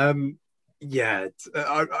 We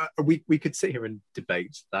could sit here and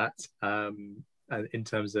debate that in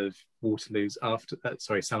terms of Waterloo's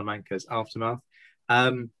Salamanca's aftermath.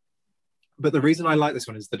 But the reason I like this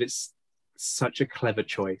one is that it's such a clever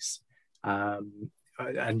choice.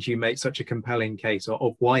 And you make such a compelling case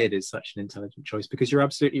of why it is such an intelligent choice, because you're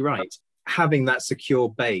absolutely right. Having that secure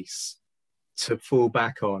base to fall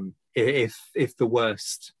back on if the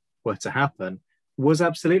worst were to happen was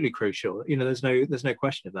absolutely crucial. There's no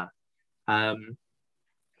question of that.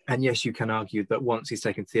 And yes, you can argue that once he's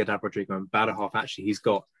taken Ciudad Rodrigo and Badajoz, actually he's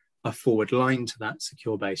got a forward line to that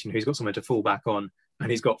secure base. He's got somewhere to fall back on, and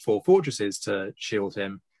he's got 4 fortresses to shield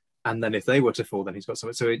him. And then if they were to fall, then he's got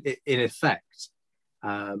somewhere. So in effect,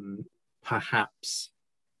 perhaps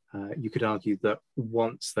you could argue that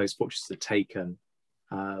once those fortresses are taken,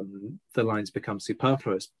 the lines become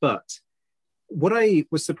superfluous. But what I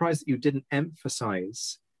was surprised that you didn't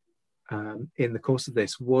emphasize in the course of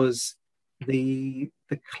this was the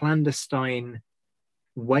clandestine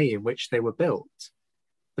way in which they were built.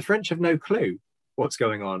 The French have no clue what's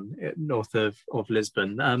going on north of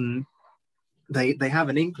Lisbon. They have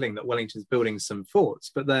an inkling that Wellington's building some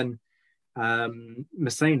forts, but then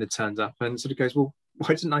Massena turns up and sort of goes, well,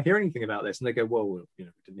 why didn't I hear anything about this? And they go, well, we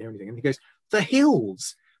didn't hear anything. And he goes, the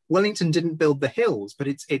hills. Wellington didn't build the hills, but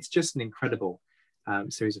it's just an incredible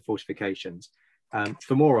series of fortifications.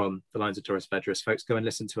 For more on the lines of Torres Vedras, folks, go and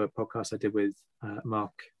listen to a podcast I did with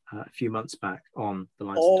Mark a few months back on the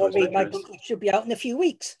lines of Torres read my Vedras. book, which should be out in a few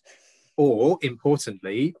weeks. Or,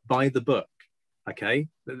 importantly, buy the book. Okay,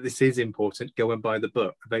 this is important. Go and buy the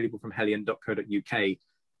book, available from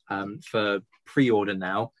hellion.co.uk for pre-order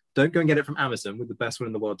now. Don't go and get it from Amazon with the best one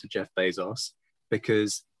in the world to Jeff Bezos,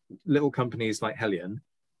 because little companies like Hellion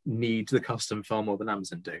need the custom far more than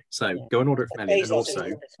Amazon do. So go and order it from Hellion. And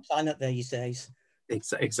also, planet these days.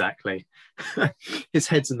 Exactly. His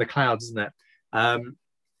head's in the clouds, isn't it?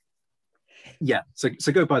 Yeah, so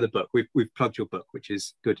go buy the book. We've plugged your book, which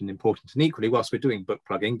is good and important. And equally, whilst we're doing book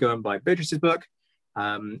plugging, go and buy Beatrice's book,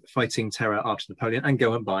 Fighting Terror After Napoleon, and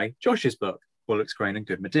go and buy Josh's book, Bullocks, Grain and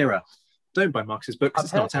Good Madeira. Don't buy Marcus's book because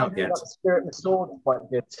it's not out yet. Spirit and the Sword is quite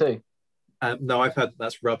good too. No, I've heard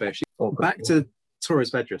that's rubbish. Back to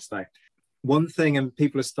Torres Vedras, though. One thing, and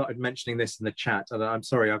people have started mentioning this in the chat, and I'm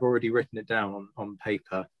sorry, I've already written it down on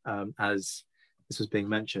paper as this was being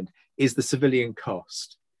mentioned, is the civilian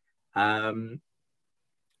cost. And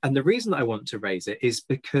the reason that I want to raise it is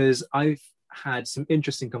because I've had some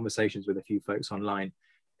interesting conversations with a few folks online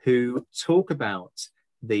who talk about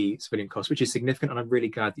the civilian cost, which is significant, and I'm really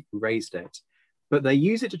glad that you raised it. But they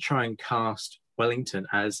use it to try and cast Wellington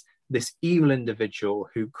as this evil individual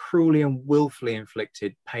who cruelly and willfully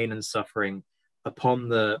inflicted pain and suffering upon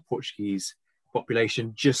the Portuguese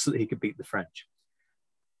population just so that he could beat the French.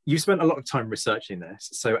 You spent a lot of time researching this,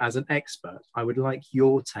 so as an expert, I would like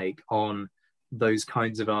your take on those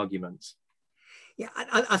kinds of arguments. Yeah,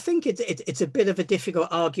 I think it's a bit of a difficult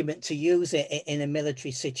argument to use it in a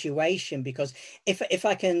military situation, because if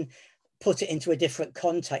I can put it into a different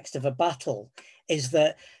context of a battle, is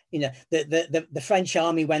that, you know, the French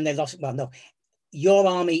army, when they lost, well, no, your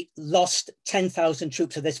army lost 10,000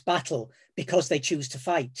 troops of this battle because they choose to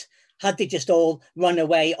fight. Had they just all run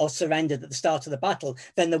away or surrendered at the start of the battle,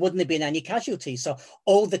 then there wouldn't have been any casualties. So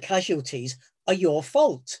all the casualties are your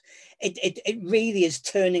fault. It really is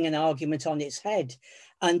turning an argument on its head.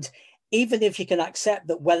 And even if you can accept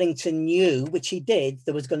that Wellington knew, which he did,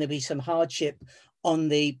 there was going to be some hardship on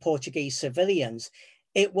the Portuguese civilians,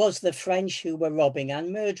 it was the French who were robbing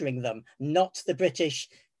and murdering them, not the British,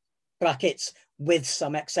 brackets, with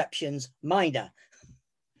some exceptions, minor.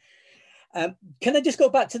 Can I just go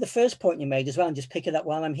back to the first point you made as well and just pick it up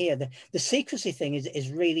while I'm here? The secrecy thing is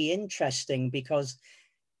really interesting because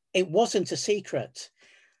it wasn't a secret.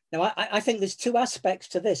 Now, I think there's two aspects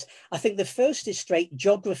to this. I think the first is straight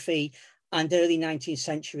geography and early 19th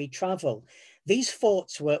century travel. These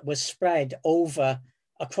forts were spread over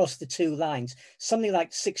across the two lines, something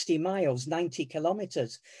like 60 miles, 90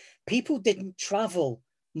 kilometers. People didn't travel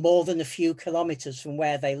more than a few kilometers from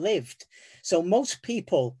where they lived. So most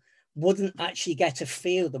people wouldn't actually get a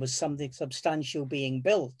feel there was something substantial being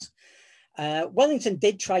built. Wellington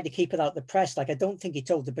did try to keep it out of the press. Like, I don't think he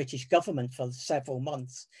told the British government for several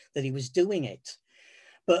months that he was doing it.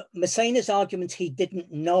 But Massena's argument he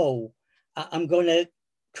didn't know, I'm going to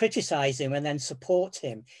criticize him and then support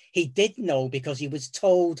him. He did know because he was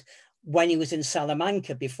told when he was in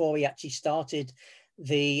Salamanca before he actually started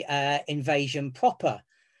the invasion proper.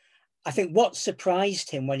 I think what surprised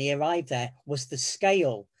him when he arrived there was the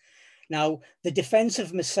scale. Now, the defense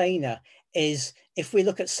of Massena is, if we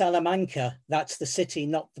look at Salamanca, that's the city,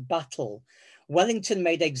 not the battle. Wellington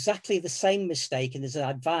made exactly the same mistake in his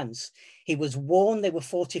advance. He was warned they were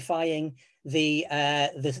fortifying the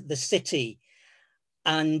city,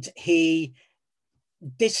 and he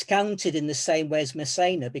discounted in the same way as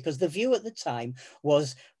Massena, because the view at the time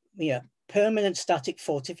was, you know, permanent static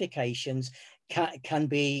fortifications can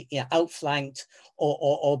be, you know, outflanked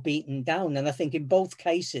or beaten down. And I think in both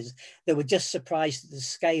cases, they were just surprised at the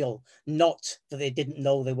scale, not that they didn't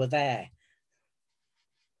know they were there.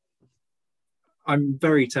 I'm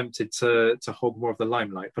very tempted to hog more of the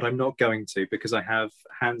limelight, but I'm not going to, because I have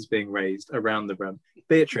hands being raised around the room.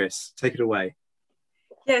 Beatrice, take it away.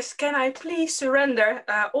 Yes, can I please surrender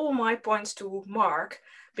all my points to Mark?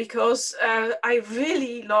 Because I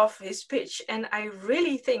really love his pitch, and I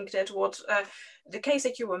really think that what the case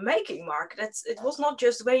that you were making, Mark, that it was not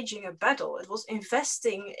just waging a battle, it was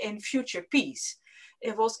investing in future peace.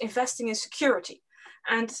 It was investing in security.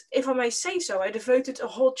 And if I may say so, I devoted a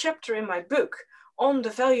whole chapter in my book on the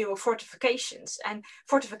value of fortifications. And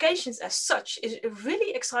fortifications as such is a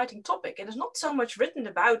really exciting topic, and there's not so much written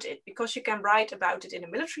about it because you can write about it in a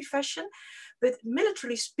military fashion. But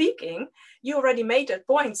militarily speaking, you already made that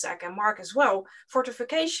point, Zach and Mark as well.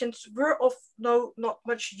 Fortifications were of not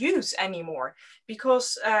much use anymore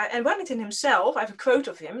because, and Wellington himself, I have a quote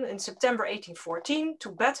of him in September 1814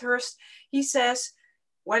 to Bathurst. He says,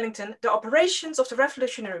 Wellington, the operations of the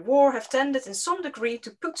Revolutionary War have tended in some degree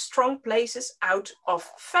to put strong places out of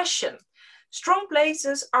fashion. Strong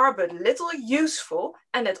places are but little useful,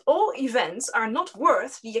 and at all events are not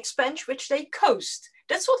worth the expense which they cost.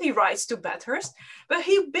 That's what he writes to Bathurst, but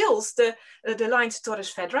he builds the line to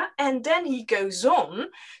Torres Vedra, and then he goes on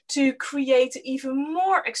to create an even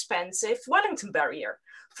more expensive Wellington barrier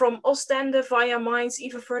from Ostende via Mainz,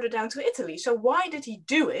 even further down to Italy. So why did he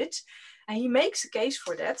do it? And he makes a case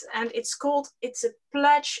for that, and it's a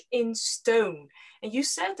pledge in stone. And you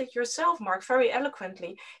said that yourself, Mark, very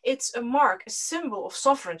eloquently. It's a mark, a symbol of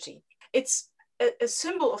sovereignty. It's a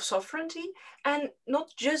symbol of sovereignty, and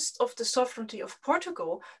not just of the sovereignty of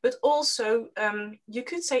Portugal, but also, you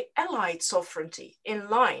could say, allied sovereignty in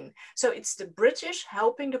line. So it's the British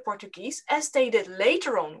helping the Portuguese, as they did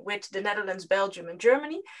later on with the Netherlands, Belgium, and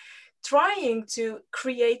Germany, trying to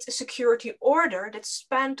create a security order that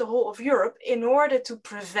spanned the whole of Europe in order to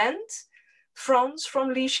prevent France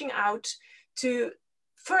from leashing out to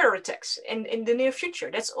further attacks in the near future.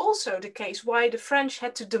 That's also the case why the French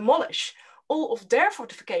had to demolish all of their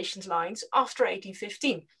fortifications lines after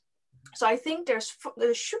 1815. So I think there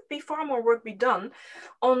should be far more work be done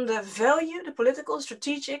on the value, the political,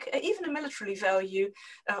 strategic, even the military value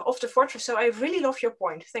of the fortress. So I really love your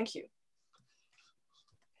point. Thank you.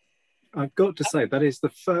 I've got to say, that is the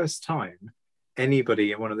first time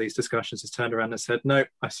anybody in one of these discussions has turned around and said, no,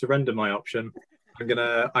 I surrender my option. I'm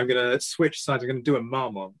gonna switch sides. I'm gonna do a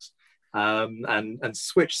Marmont and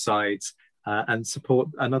switch sides and support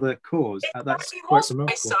another cause. That's quite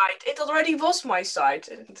remarkable. It already was my side.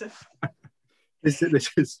 This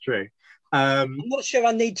is true. I'm not sure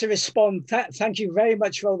I need to respond. Thank you very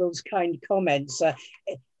much for all those kind comments.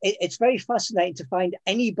 It's very fascinating to find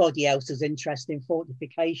anybody else's interest in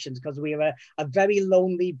fortifications, because we are a very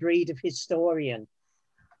lonely breed of historian.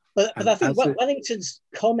 But I think Wellington's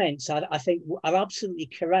comments, I think, are absolutely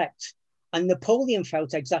correct. And Napoleon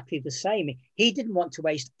felt exactly the same. He didn't want to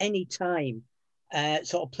waste any time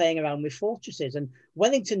sort of playing around with fortresses. And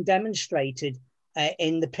Wellington demonstrated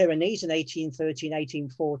in the Pyrenees in 1813,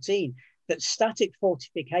 1814, that static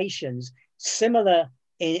fortifications, similar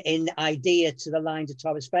in idea to the lines of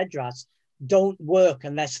Torres Vedras, don't work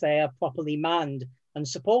unless they are properly manned and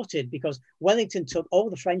supported, because Wellington took all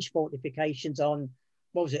the French fortifications on,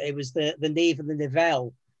 what was it? It was the Nive and the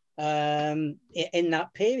Nivelle in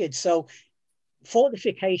that period. So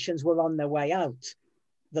fortifications were on their way out.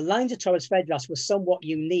 The lines of Torres Vedras were somewhat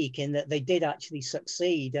unique in that they did actually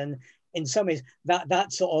succeed. And in some ways,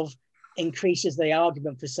 that sort of increases the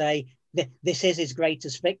argument for, say, this is his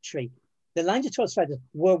greatest victory. The lines of Torres Vedras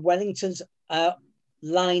were Wellington's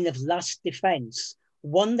line of last defense,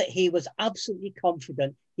 one that he was absolutely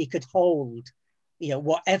confident he could hold,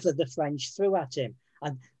 whatever the French threw at him.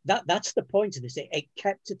 And that's the point of this. It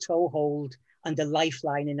kept a toehold and a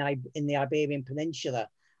lifeline in the Iberian Peninsula.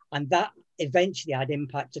 And that eventually had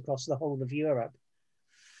impact across the whole of Europe.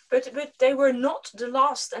 But they were not the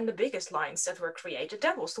last and the biggest lines that were created.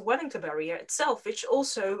 That was the Wellington Barrier itself, which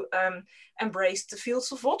also embraced the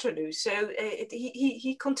fields of Waterloo. So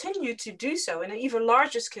he continued to do so in an even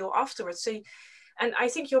larger scale afterwards. So, and I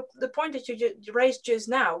think the point that you raised just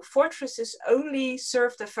now, fortresses only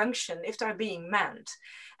serve the function if they're being manned.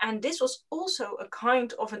 And this was also a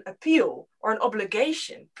kind of an appeal or an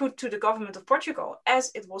obligation put to the government of Portugal,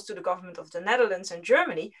 as it was to the government of the Netherlands and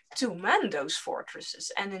Germany, to man those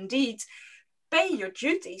fortresses and indeed pay your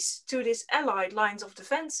duties to these allied lines of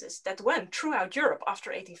defenses that went throughout Europe after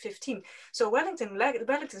 1815. So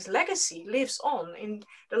Wellington's legacy lives on in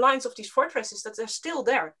the lines of these fortresses that are still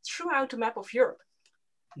there throughout the map of Europe.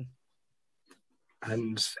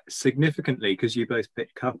 And significantly, because you both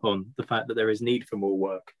pick up on the fact that there is need for more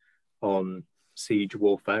work on siege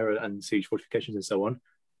warfare and siege fortifications and so on,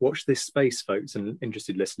 watch this space, folks and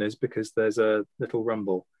interested listeners, because there's a little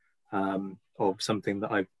rumble of something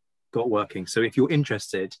that I've got working. So if you're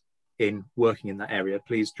interested in working in that area,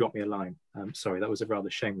 please drop me a line. Sorry, that was a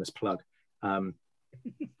rather shameless plug.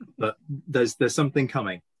 But there's something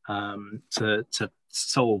coming to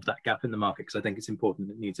solve that gap in the market, because I think it's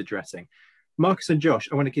important. It needs addressing. Marcus and Josh,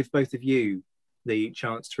 I want to give both of you the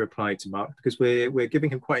chance to reply to Mark, because we're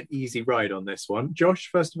giving him quite an easy ride on this one. Josh,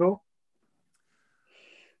 first of all.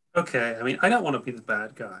 Okay, I mean, I don't want to be the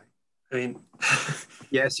bad guy. I mean,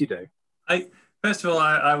 Yes, you do. First of all,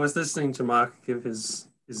 I was listening to Mark give his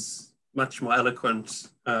much more eloquent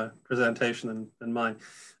presentation than mine,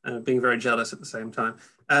 being very jealous at the same time,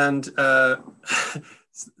 and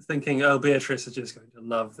thinking, oh, Beatrice is just going to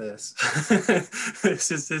love this.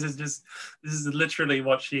 This is literally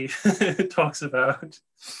what she talks about.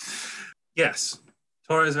 Yes,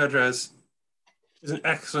 Torres Vedras is an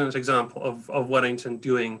excellent example of Wellington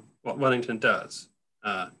doing what Wellington does.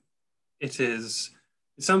 It's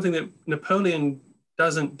something that Napoleon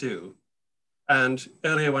doesn't do. And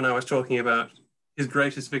earlier when I was talking about his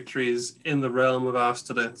greatest victories in the realm of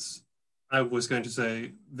Austerlitz, I was going to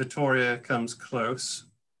say Vittoria comes close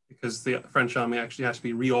because the French army actually had to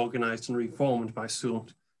be reorganized and reformed by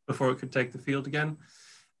Soult before it could take the field again.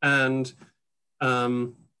 And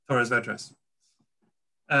Torres Vedras.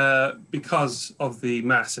 Because of the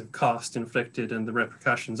massive cost inflicted and the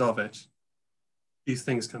repercussions of it, these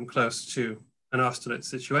things come close to an Austerlitz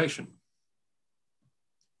situation.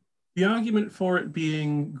 The argument for it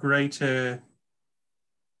being greater,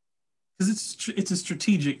 because it's a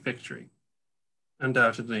strategic victory,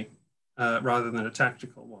 undoubtedly, rather than a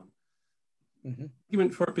tactical one. Mm-hmm. The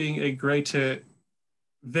argument for it being a greater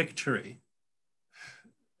victory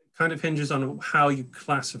kind of hinges on how you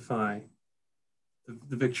classify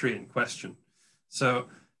the victory in question. So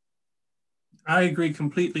I agree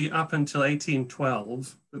completely up until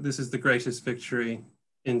 1812 that this is the greatest victory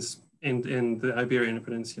in the Iberian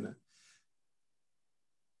Peninsula.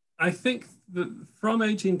 I think that from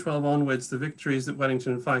 1812 onwards, the victories that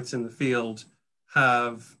Wellington fights in the field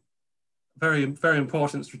have very, very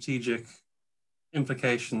important strategic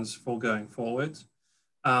implications for going forward.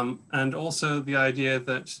 And also the idea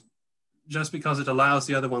that just because it allows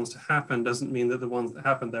the other ones to happen doesn't mean that the ones that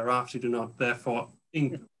happen thereafter do not therefore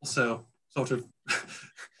also sort of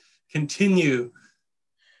continue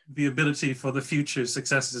the ability for the future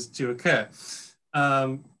successes to occur.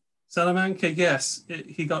 Salamanca, yes,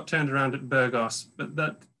 he got turned around at Burgos, but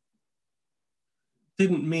that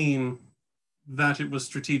didn't mean that it was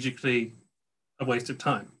strategically a waste of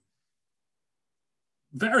time.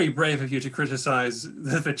 Very brave of you to criticize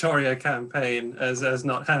the Vittoria campaign as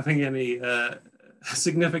not having any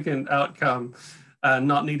significant outcome,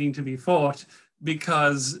 not needing to be fought,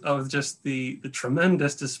 because of just the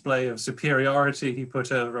tremendous display of superiority he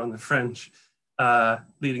put over on the French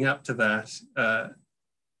leading up to that.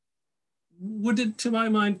 Would it, to my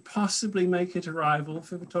mind, possibly make it a rival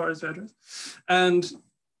for Torres Vedras? And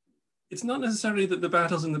it's not necessarily that the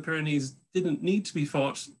battles in the Pyrenees didn't need to be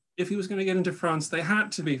fought. If he was going to get into France, they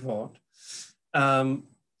had to be fought.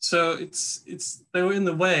 So they were in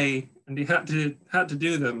the way, and he had to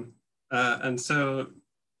do them. And so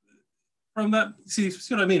from that, see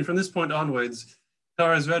what I mean? From this point onwards,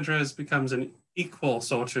 Torres Vedras becomes an equal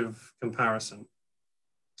sort of comparison,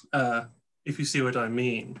 if you see what I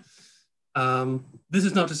mean. This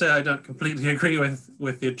is not to say I don't completely agree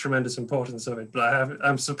with the tremendous importance of it, but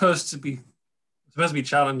I'm supposed to be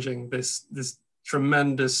challenging this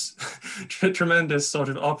tremendous sort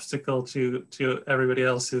of obstacle to everybody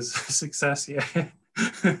else's success here.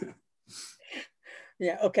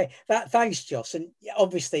 Yeah, okay. Thanks, Joss. And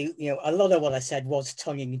obviously, a lot of what I said was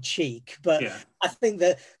tongue in cheek, but yeah. I think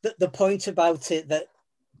that the point about it that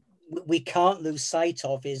we can't lose sight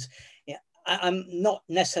of is, I'm not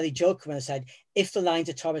necessarily joking when I said, if the lines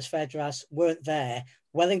of Torres Vedras weren't there,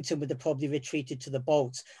 Wellington would have probably retreated to the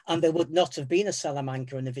boats, and there would not have been a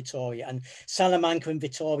Salamanca and a Vittoria. And Salamanca and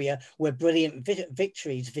Vittoria were brilliant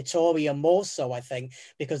victories. Vittoria more so, I think,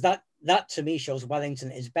 because that to me shows Wellington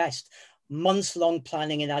at his best. Months-long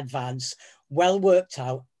planning in advance, well worked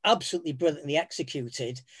out, absolutely brilliantly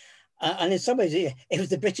executed. And in some ways, it was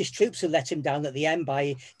the British troops who let him down at the end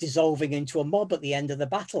by dissolving into a mob at the end of the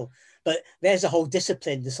battle. But there's a whole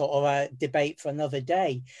discipline, the sort of debate for another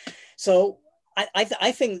day. So I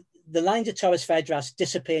think the lines of Torres Vedras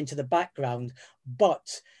disappear into the background,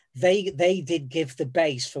 but they did give the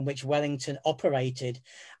base from which Wellington operated.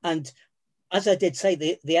 And as I did say,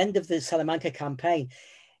 the end of the Salamanca campaign,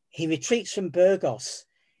 he retreats from Burgos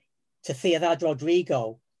to Ciudad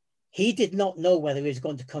Rodrigo. He did not know whether he was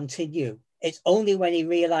going to continue. It's only when he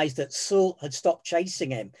realized that Soult had stopped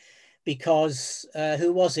chasing him, because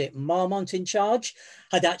who was it? Marmont in charge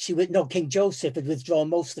had actually, no, King Joseph had withdrawn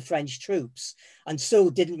most of the French troops, and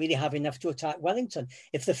Soult didn't really have enough to attack Wellington.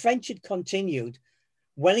 If the French had continued,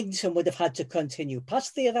 Wellington would have had to continue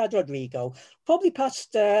past Ciudad Rodrigo, probably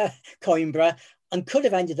past Coimbra, and could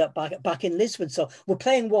have ended up back in Lisbon. So we're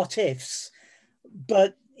playing what ifs,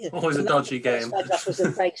 but always a dodgy game. That was the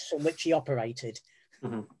base from which he operated.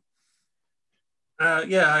 Mm-hmm.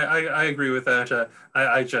 Yeah, I agree with that.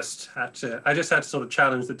 I just had to sort of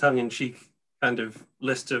challenge the tongue-in-cheek kind of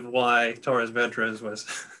list of why Torres Vedras was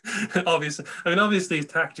obviously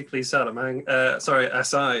tactically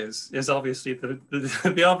Asai is obviously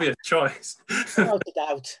the obvious choice. Without a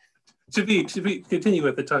doubt. to be continue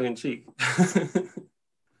with the tongue-in-cheek.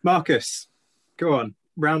 Marcus, go on.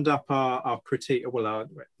 Round up our critique. Well,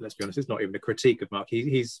 let's be honest, it's not even a critique of Mark.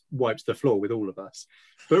 He's wiped the floor with all of us.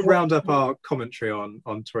 But round up our commentary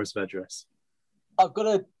on Torres Vedras. I've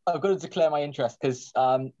got to declare my interest because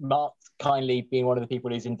Mark's kindly being one of the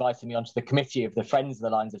people who's invited me onto the committee of the Friends of the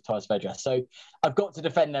Lines of Torres Vedras. So I've got to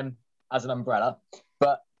defend them as an umbrella.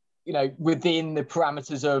 But, you know, within the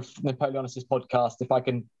parameters of Napoleonicist podcast, if I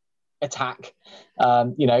can attack,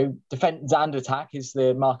 you know, defense and attack is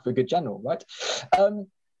the mark of a good general, right?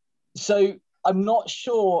 So I'm not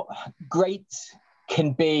sure great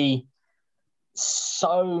can be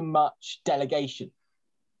so much delegation.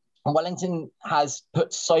 And Wellington has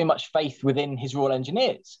put so much faith within his Royal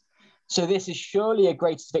Engineers. So this is surely a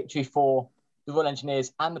greatest victory for the Royal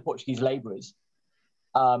Engineers and the Portuguese labourers,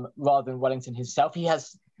 rather than Wellington himself. He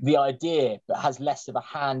has the idea, but has less of a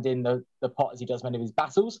hand in the pot as he does many of his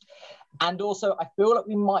battles. And also, I feel like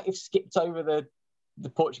we might have skipped over the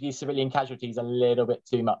Portuguese civilian casualties a little bit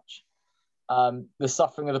too much. The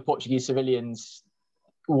suffering of the Portuguese civilians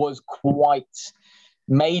was quite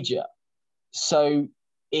major. So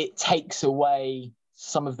it takes away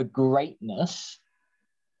some of the greatness.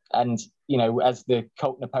 And, you know, as the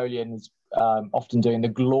cult Napoleon is often doing, the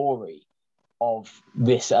glory of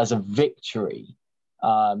this as a victory.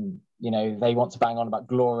 You know, they want to bang on about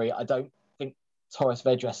glory. I don't think Torres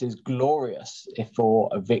Vedras is glorious for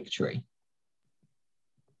a victory.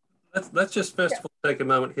 Let's just first of all take a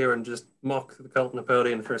moment here and just mock the cult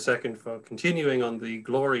Napoleon for a second for continuing on the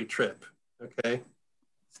glory trip. Okay,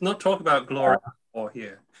 let's not talk about glory or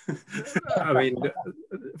here. I mean,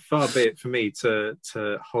 far be it for me to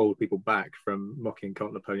hold people back from mocking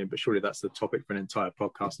cult Napoleon, but surely that's the topic for an entire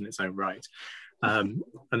podcast in its own right.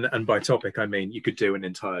 And by topic, I mean you could do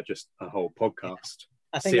just a whole podcast.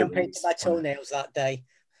 I think I'm painting my toenails that day.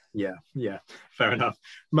 Yeah, fair enough.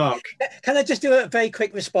 Mark, can I just do a very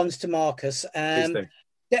quick response to Marcus?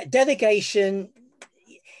 Delegation,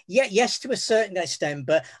 yes, to a certain extent,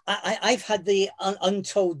 but I've had the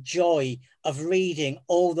untold joy of reading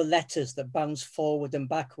all the letters that bounce forward and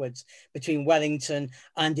backwards between Wellington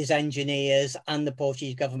and his engineers and the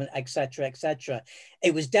Portuguese government, etc., etc.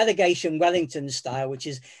 It was delegation Wellington style, which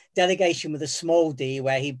is delegation with a small d,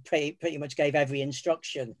 where he pretty much gave every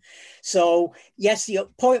instruction. So yes, the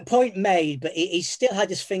point made, but he still had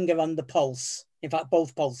his finger on the pulse. In fact,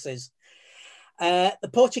 both pulses. The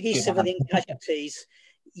Portuguese civilian casualties,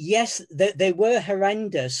 yes, they were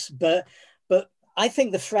horrendous, but I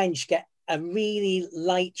think the French get a really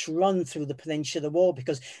light run through the Peninsular War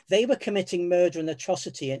because they were committing murder and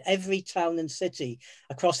atrocity in every town and city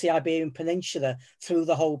across the Iberian Peninsula through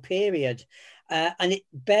the whole period. And it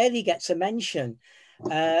barely gets a mention. You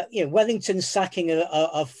know, Wellington's sacking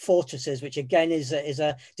of fortresses, which again is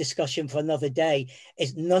a discussion for another day,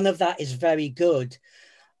 none of that is very good.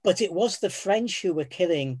 But it was the French who were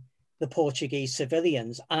killing the Portuguese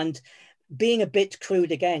civilians. And being a bit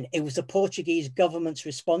crude again, it was the Portuguese government's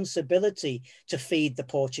responsibility to feed the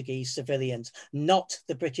Portuguese civilians, not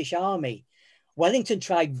the British Army. Wellington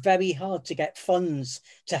tried very hard to get funds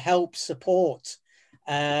to help support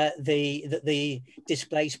the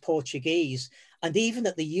displaced Portuguese. And even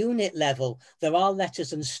at the unit level, there are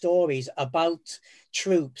letters and stories about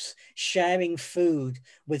troops sharing food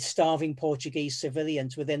with starving Portuguese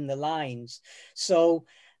civilians within the lines. So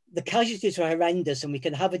the casualties were horrendous, and we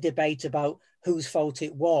can have a debate about whose fault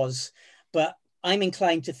it was. But I'm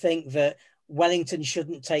inclined to think that Wellington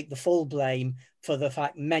shouldn't take the full blame for the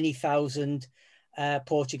fact many thousand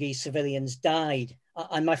Portuguese civilians died.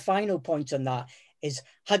 And my final point on that is,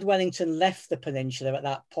 had Wellington left the peninsula at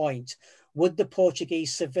that point, would the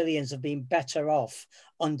Portuguese civilians have been better off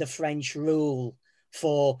under French rule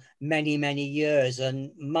for many, many years?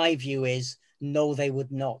 And my view is, no, they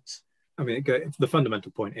would not. I mean, the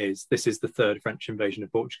fundamental point is this is the third French invasion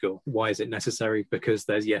of Portugal. Why is it necessary? Because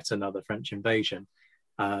there's yet another French invasion.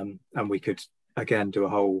 And we could, again, do a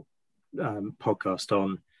whole podcast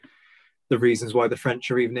on the reasons why the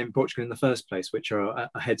French are even in Portugal in the first place, which are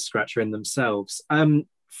a head scratcher in themselves.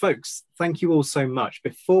 Folks, thank you all so much.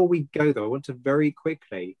 Before we go, though, I want to very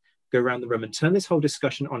quickly go around the room and turn this whole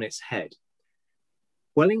discussion on its head.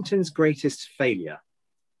 Wellington's greatest failure.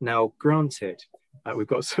 Now, granted, we've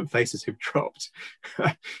got some faces who've dropped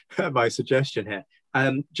my suggestion here.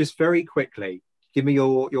 Just very quickly, give me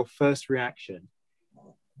your first reaction.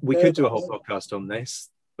 we could do a whole podcast on this,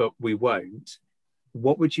 but we won't.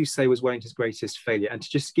 What would you say was Wellington's greatest failure? And to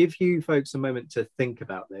just give you folks a moment to think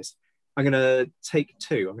about this, I'm going to take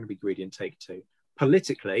two. I'm going to be greedy and take two.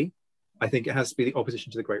 Politically, I think it has to be the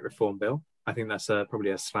opposition to the Great Reform Bill. I think that's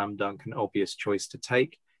probably a slam dunk and obvious choice to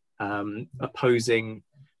take. Opposing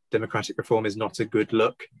democratic reform is not a good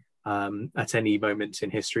look at any moment in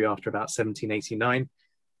history after about 1789.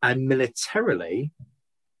 And militarily,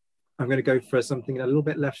 I'm going to go for something a little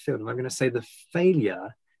bit left field, and I'm going to say the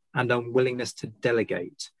failure and unwillingness to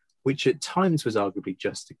delegate, which at times was arguably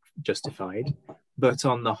justified, but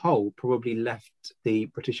on the whole probably left the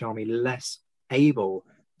British Army less able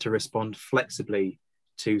to respond flexibly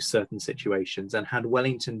to certain situations. And had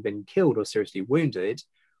Wellington been killed or seriously wounded,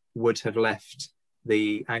 would have left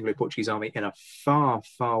the Anglo-Portuguese army in a far,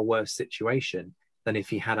 far worse situation than if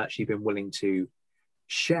he had actually been willing to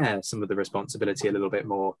share some of the responsibility a little bit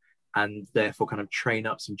more, and therefore kind of train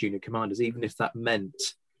up some junior commanders, even if that meant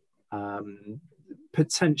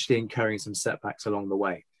potentially incurring some setbacks along the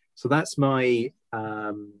way. So that's my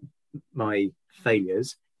my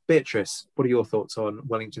failures. Beatrice, what are your thoughts on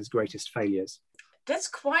Wellington's greatest failures? That's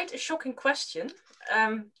quite a shocking question.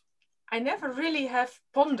 I never really have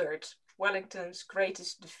pondered Wellington's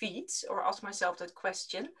greatest defeats or asked myself that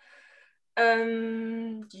question.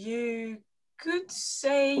 You could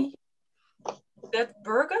say that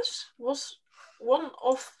Burgos was one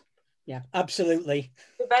of absolutely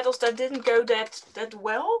the battles that didn't go that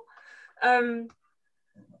well.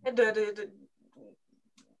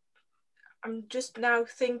 I'm just now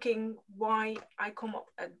thinking why I come up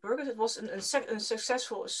at Burgos. It was a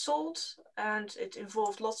successful assault, and it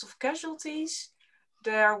involved lots of casualties.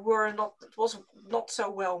 It was not so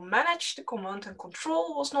well managed. The command and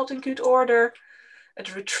control was not in good order. A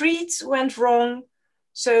retreat went wrong.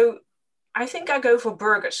 So I think I go for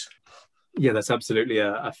Burgos. Yeah, that's absolutely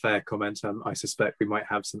a fair comment. I suspect we might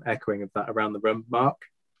have some echoing of that around the room. Mark?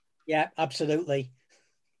 Yeah, absolutely.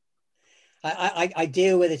 I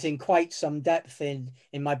deal with it in quite some depth in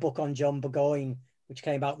my book on John Burgoyne, which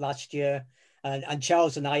came out last year. And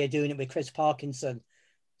Charles and I are doing it with Chris Parkinson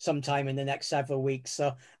sometime in the next several weeks.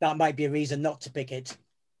 So that might be a reason not to pick it.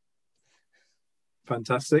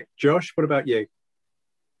 Fantastic. Josh, what about you?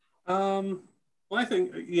 Well, I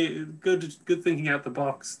think good thinking out the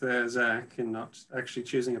box there, Zach, and not actually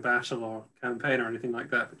choosing a battle or campaign or anything like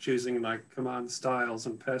that, but choosing like command styles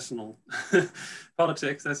and personal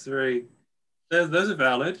politics. That's very... Those are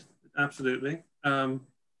valid, absolutely. I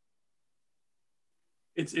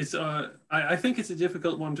think it's a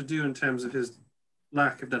difficult one to do in terms of his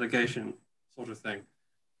lack of delegation, sort of thing.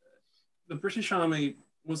 The British Army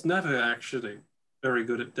was never actually very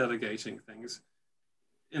good at delegating things,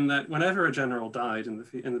 in that whenever a general died in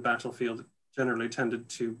the battlefield, it generally tended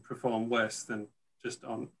to perform worse than just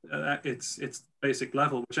on its basic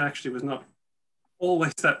level, which actually was not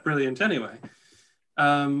always that brilliant anyway.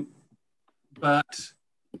 But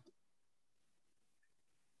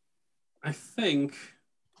I think,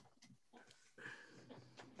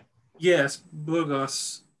 yes,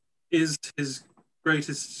 Burgos is his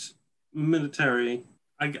greatest military,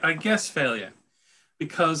 I guess, failure,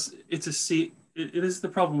 because it is the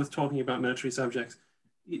problem with talking about military subjects.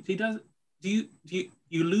 You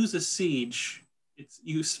lose a siege,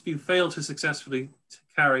 you fail to successfully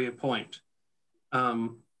carry a point.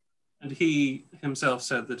 And he himself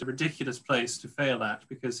said that a ridiculous place to fail at,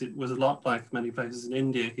 because it was a lot like many places in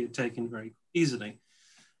India he had taken very easily.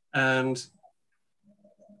 But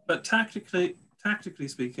tactically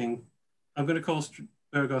speaking, I'm going to call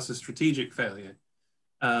Burgos a strategic failure.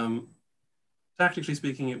 Tactically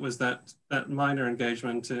speaking, it was that minor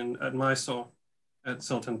engagement at Mysore at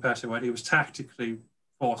Sultan Petta, where he was tactically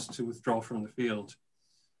forced to withdraw from the field.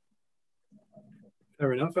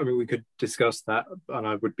 Fair enough. I mean, we could discuss that, and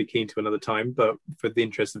I would be keen to another time, but for the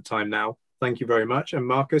interest of time now, thank you very much. And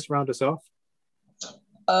Marcus, round us off.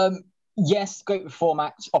 Yes, Great Reform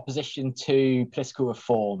Act, opposition to political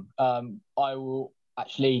reform. I will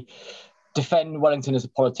actually defend Wellington as a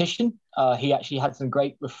politician. He actually had some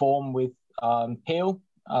great reform with Peel.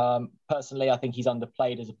 Personally, I think he's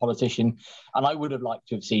underplayed as a politician, and I would have liked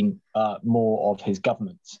to have seen more of his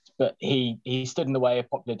government. But he stood in the way of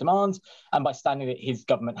popular demands, and by standing it, his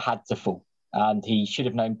government had to fall. And he should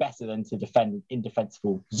have known better than to defend an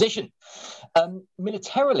indefensible position.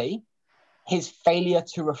 Militarily, his failure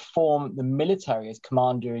to reform the military as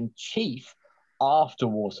commander-in-chief after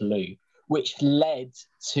Waterloo, which led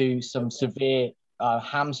to some severe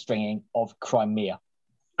hamstringing of Crimea.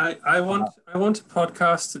 I want a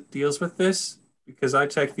podcast that deals with this, because I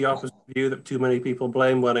take the opposite view that too many people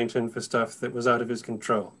blame Wellington for stuff that was out of his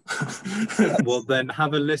control. Well, then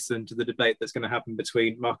have a listen to the debate that's going to happen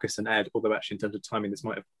between Marcus and Ed, although actually in terms of timing, this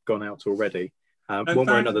might have gone out already. One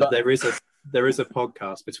way or another, there is a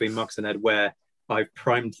podcast between Marcus and Ed where I've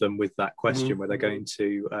primed them with that question, where they're going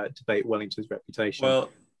to debate Wellington's reputation. Well,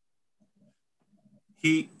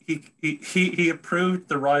 he approved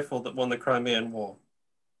the rifle that won the Crimean War.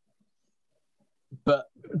 But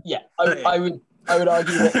yeah, I would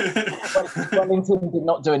argue that Wellington did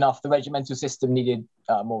not do enough. The regimental system needed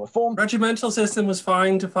more reform. Regimental system was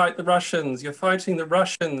fine to fight the Russians. You're fighting the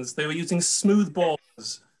Russians. They were using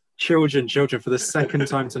smoothbores. Children, for the second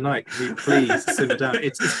time tonight, can you please simmer down?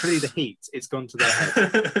 It's clearly the heat. It's gone to their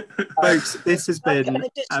head. Folks, this has been... Can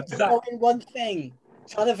I just throw in one thing?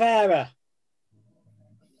 Talavera.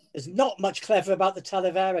 There's not much clever about the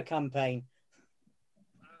Talavera campaign.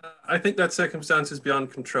 I think that circumstance is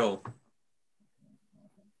beyond control.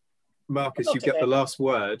 Marcus, you get the last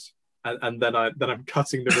word, and then I'm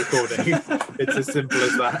cutting the recording. It's as simple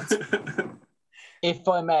as that. If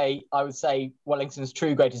I may, I would say Wellington's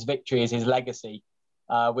true greatest victory is his legacy.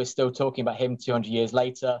 We're still talking about him 200 years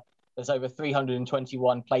later. There's over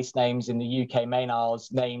 321 place names in the UK main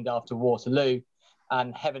Isles named after Waterloo.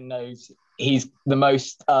 And heaven knows he's the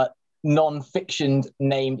most non-fictioned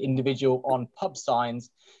named individual on pub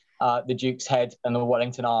signs, the Duke's Head and the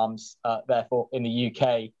Wellington Arms, therefore, in the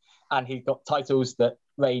UK. And he's got titles that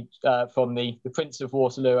range from the Prince of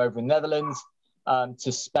Waterloo over in the Netherlands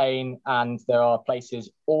to Spain, and there are places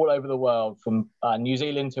all over the world, from New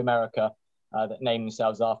Zealand to America, that name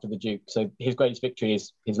themselves after the Duke. So his greatest victory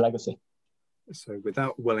is his legacy. So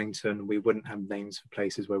without Wellington, we wouldn't have names for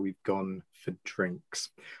places where we've gone for drinks.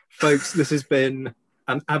 Folks, this has been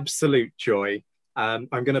an absolute joy. I'm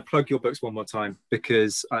going to plug your books one more time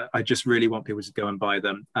because I just really want people to go and buy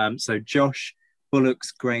them. So Josh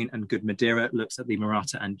Bullock's Grain and Good Madeira looks at the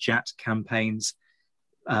Maratha and Jat campaigns.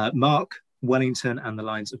 Mark, Wellington and the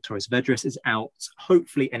Lines of Torres Vedras is out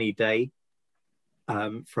hopefully any day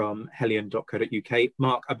from hellion.co.uk.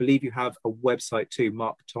 Mark, I believe you have a website too,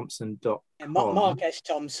 markthompson.com. Mark S.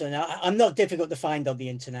 Thompson. I'm not difficult to find on the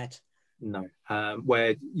internet. No,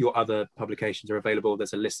 where your other publications are available.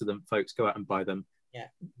 There's a list of them, folks. Go out and buy them. Yeah.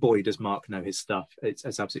 Boy, does Mark know his stuff. It's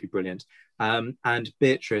absolutely brilliant. And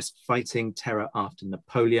Beatrice, Fighting Terror After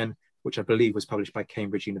Napoleon, which I believe was published by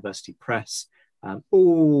Cambridge University Press.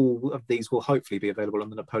 All of these will hopefully be available on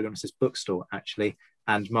the Napoleonicist bookstore, actually.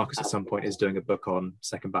 And Marcus at some point is doing a book on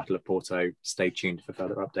Second Battle of Porto. Stay tuned for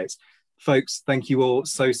further updates. Folks, thank you all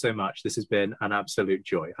so much. This has been an absolute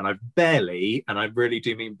joy. And I've barely, and I really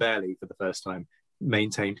do mean barely for the first time,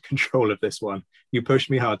 maintained control of this one. You pushed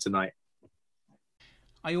me hard tonight.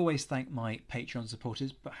 I always thank my Patreon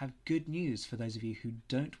supporters, but have good news for those of you who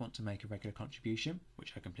don't want to make a regular contribution,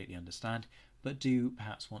 which I completely understand, but do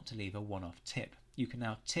perhaps want to leave a one-off tip. You can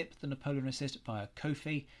now tip the Napoleonicist via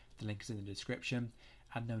Ko-fi, the link is in the description,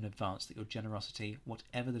 and know in advance that your generosity,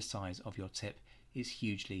 whatever the size of your tip, is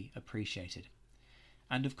hugely appreciated.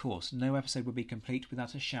 And of course, no episode would be complete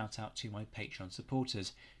without a shout out to my Patreon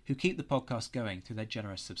supporters, who keep the podcast going through their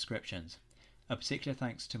generous subscriptions. A particular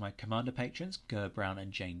thanks to my Commander patrons, Ger Brown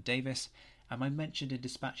and Jane Davis, and my Mentioned in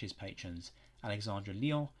Dispatches patrons, Alexandra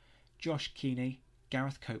Lyon, Josh Keeney,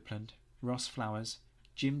 Gareth Copeland, Ross Flowers,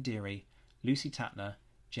 Jim Deary, Lucy Tatner,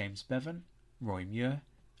 James Bevan, Roy Muir,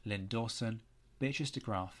 Lynn Dawson, Beatrice de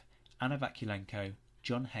Graaf, Anna Vakulenko,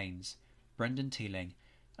 John Haynes, Brendan Teeling,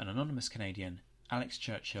 an anonymous Canadian, Alex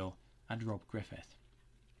Churchill, and Rob Griffith.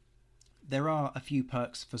 There are a few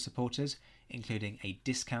perks for supporters, including a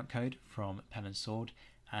discount code from Pen and Sword,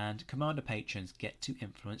 and Commander patrons get to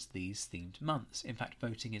influence these themed months. In fact,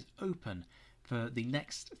 voting is open for the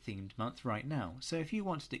next themed month right now. So if you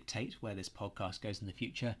want to dictate where this podcast goes in the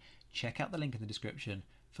future, check out the link in the description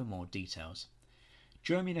for more details.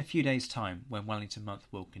 Join me in a few days' time when Wellington Month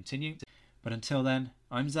will continue. But until then,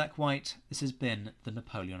 I'm Zach White. This has been The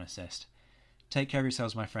Napoleonicist. Take care of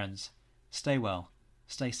yourselves, my friends. Stay well,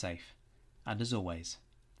 stay safe, and as always,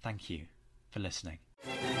 thank you for listening.